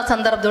ಸಂಶೋಧನಾ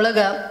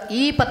ಸಂದರ್ಭದೊಳಗೆ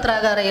ಈ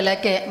ಪತ್ರಾಗಾರ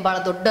ಇಲಾಖೆ ಭಾಳ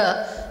ದೊಡ್ಡ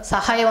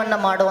ಸಹಾಯವನ್ನು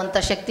ಮಾಡುವಂಥ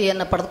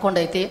ಶಕ್ತಿಯನ್ನು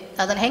ಪಡೆದುಕೊಂಡೈತಿ.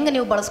 ಅದನ್ನು ಹೆಂಗೆ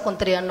ನೀವು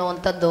ಬಳಸ್ಕೊತೀರಿ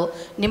ಅನ್ನುವಂಥದ್ದು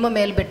ನಿಮ್ಮ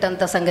ಮೇಲೆ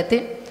ಬಿಟ್ಟಂಥ ಸಂಗತಿ.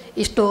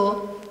 ಇಷ್ಟು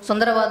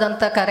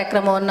ಸುಂದರವಾದಂಥ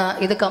ಕಾರ್ಯಕ್ರಮವನ್ನು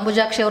ಇದಕ್ಕೆ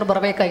ಅಂಬುಜಾಕ್ಷಿ ಅವರು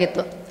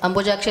ಬರಬೇಕಾಗಿತ್ತು.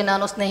 ಅಂಬುಜಾಕ್ಷಿ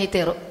ನಾನು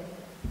ಸ್ನೇಹಿತೆಯರು.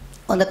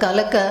 ಒಂದು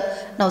ಕಾಲಕ್ಕೆ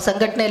ನಾವು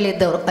ಸಂಘಟನೆಯಲ್ಲಿ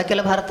ಇದ್ದವರು.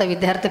 ಅಖಿಲ ಭಾರತ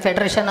ವಿದ್ಯಾರ್ಥಿ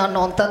ಫೆಡರೇಷನ್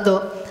ಅನ್ನುವಂಥದ್ದು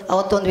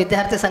ಅವತ್ತೊಂದು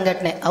ವಿದ್ಯಾರ್ಥಿ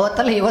ಸಂಘಟನೆ,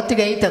 ಅವತ್ತಲ್ಲ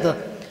ಇವತ್ತಿಗೆ ಐತದು.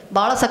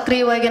 ಭಾಳ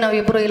ಸಕ್ರಿಯವಾಗಿ ನಾವು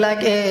ಇಬ್ಬರು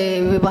ಇಲಾಖೆ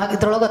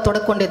ವಿಭಾಗದೊಳಗೆ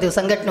ತೊಡಕೊಂಡಿದ್ದೀವಿ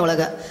ಸಂಘಟನೆ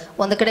ಒಳಗೆ.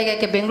 ಒಂದು ಕಡೆಗೆ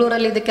ಆಕೆ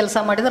ಬೆಂಗಳೂರಲ್ಲಿ ಇದು ಕೆಲಸ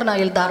ಮಾಡಿದ್ರೆ ನಾವು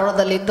ಇಲ್ಲಿ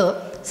ಧಾರವಾಡದಲ್ಲಿದ್ದು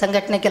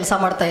ಸಂಘಟನೆ ಕೆಲಸ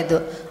ಮಾಡ್ತಾಯಿದ್ದು.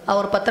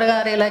 ಅವರು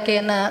ಪತ್ರಗಾರ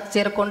ಇಲಾಖೆಯನ್ನು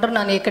ಸೇರಿಕೊಂಡ್ರೆ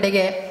ನಾನು ಈ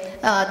ಕಡೆಗೆ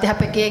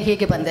ಅಧ್ಯಾಪಕಿಯಾಗಿ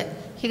ಹೀಗೆ ಬಂದೆ.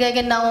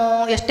 ಹೀಗಾಗಿ ನಾವು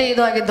ಎಷ್ಟೇ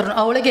ಇದು ಆಗಿದ್ರು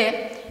ಅವಳಿಗೆ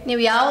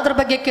ನೀವು ಯಾವುದ್ರ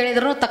ಬಗ್ಗೆ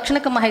ಕೇಳಿದ್ರು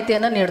ತಕ್ಷಣಕ್ಕೆ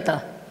ಮಾಹಿತಿಯನ್ನು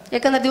ನೀಡ್ತಾಳೆ.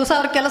 ಯಾಕಂದರೆ ದಿವಸ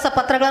ಅವ್ರ ಕೆಲಸ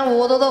ಪತ್ರಗಳನ್ನು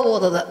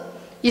ಓದೋದು.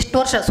 ಇಷ್ಟು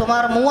ವರ್ಷ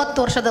ಸುಮಾರು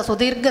 30 ವರ್ಷದ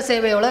ಸುದೀರ್ಘ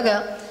ಸೇವೆಯೊಳಗೆ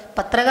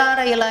ಪತ್ರಗಾರ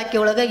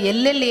ಇಲಾಖೆಯೊಳಗೆ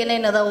ಎಲ್ಲೆಲ್ಲಿ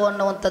ಏನೇನು ಅದಾವು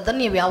ಅನ್ನುವಂಥದ್ದನ್ನು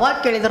ನೀವು ಯಾವಾಗ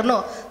ಕೇಳಿದ್ರೂ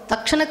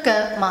ತಕ್ಷಣಕ್ಕೆ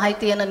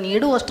ಮಾಹಿತಿಯನ್ನು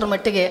ನೀಡುವಷ್ಟರ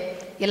ಮಟ್ಟಿಗೆ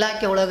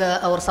ಇಲಾಖೆ ಒಳಗೆ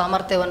ಅವ್ರ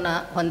ಸಾಮರ್ಥ್ಯವನ್ನು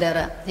ಹೊಂದ್ಯಾರ.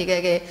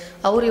 ಹೀಗಾಗಿ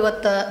ಅವ್ರು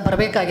ಇವತ್ತು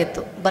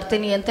ಬರಬೇಕಾಗಿತ್ತು,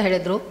 ಬರ್ತೀನಿ ಅಂತ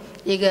ಹೇಳಿದರು.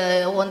 ಈಗ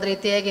ಒಂದು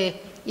ರೀತಿಯಾಗಿ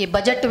ಈ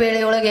ಬಜೆಟ್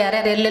ವೇಳೆಯೊಳಗೆ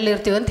ಯಾರ್ಯಾರು ಎಲ್ಲೆಲ್ಲಿ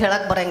ಇರ್ತೀವಿ ಅಂತ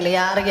ಹೇಳಕ್ಕೆ ಬರೋಂಗಿಲ್ಲ,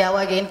 ಯಾರಿಗೆ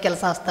ಯಾವಾಗ ಏನು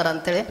ಕೆಲಸ ಹಚ್ತಾರೆ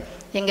ಅಂಥೇಳಿ.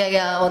 ಹೀಗಾಗಿ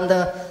ಆ ಒಂದು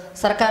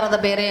ಸರ್ಕಾರದ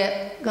ಬೇರೆ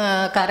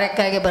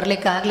ಕಾರ್ಯಕ್ಕಾಗಿ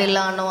ಬರಲಿಕ್ಕೆ ಆಗಲಿಲ್ಲ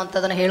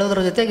ಅನ್ನುವಂಥದ್ದನ್ನು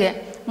ಹೇಳೋದ್ರ ಜೊತೆಗೆ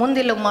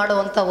ಮುಂದಿಲ್ಲಿ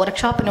ಮಾಡುವಂಥ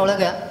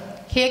ವರ್ಕ್ಶಾಪಿನೊಳಗೆ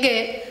ಹೇಗೆ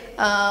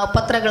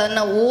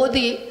ಪತ್ರಗಳನ್ನು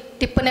ಓದಿ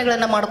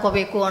ಟಿಪ್ಪಣಿಗಳನ್ನು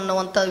ಮಾಡ್ಕೋಬೇಕು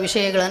ಅನ್ನುವಂಥ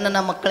ವಿಷಯಗಳನ್ನು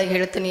ನಮ್ಮ ಮಕ್ಕಳಿಗೆ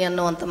ಹೇಳ್ತೀನಿ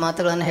ಅನ್ನುವಂಥ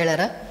ಮಾತುಗಳನ್ನು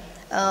ಹೇಳ್ಯಾರ.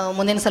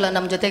 ಮುಂದಿನ ಸಲ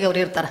ನಮ್ಮ ಜೊತೆಗೆ ಅವ್ರು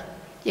ಇರ್ತಾರೆ.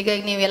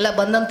 ಹೀಗಾಗಿ ನೀವೆಲ್ಲ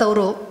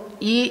ಬಂದಂಥವರು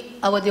ಈ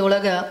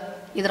ಅವಧಿಯೊಳಗೆ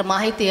ಇದರ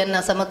ಮಾಹಿತಿಯನ್ನು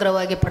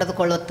ಸಮಗ್ರವಾಗಿ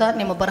ಪಡೆದುಕೊಳ್ಳುತ್ತಾ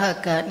ನಿಮ್ಮ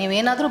ಬರಹಕ್ಕೆ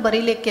ನೀವೇನಾದರೂ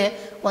ಬರೀಲಿಕ್ಕೆ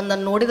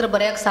ಒಂದನ್ನು ನೋಡಿದ್ರೆ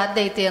ಬರೆಯೋಕ್ಕೆ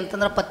ಸಾಧ್ಯ ಐತಿ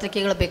ಅಂತಂದ್ರೆ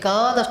ಪತ್ರಿಕೆಗಳು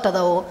ಬೇಕಾದಷ್ಟು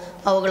ಅದಾವು,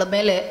 ಅವುಗಳ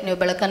ಮೇಲೆ ನೀವು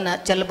ಬೆಳಕನ್ನು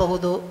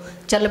ಚೆಲ್ಲಬಹುದು,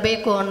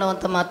 ಚೆಲ್ಲಬೇಕು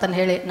ಅನ್ನುವಂಥ ಮಾತನ್ನು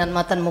ಹೇಳಿ ನನ್ನ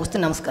ಮಾತನ್ನು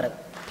ಮುಗಿಸ್ತೀನಿ. ನಮಸ್ಕಾರ.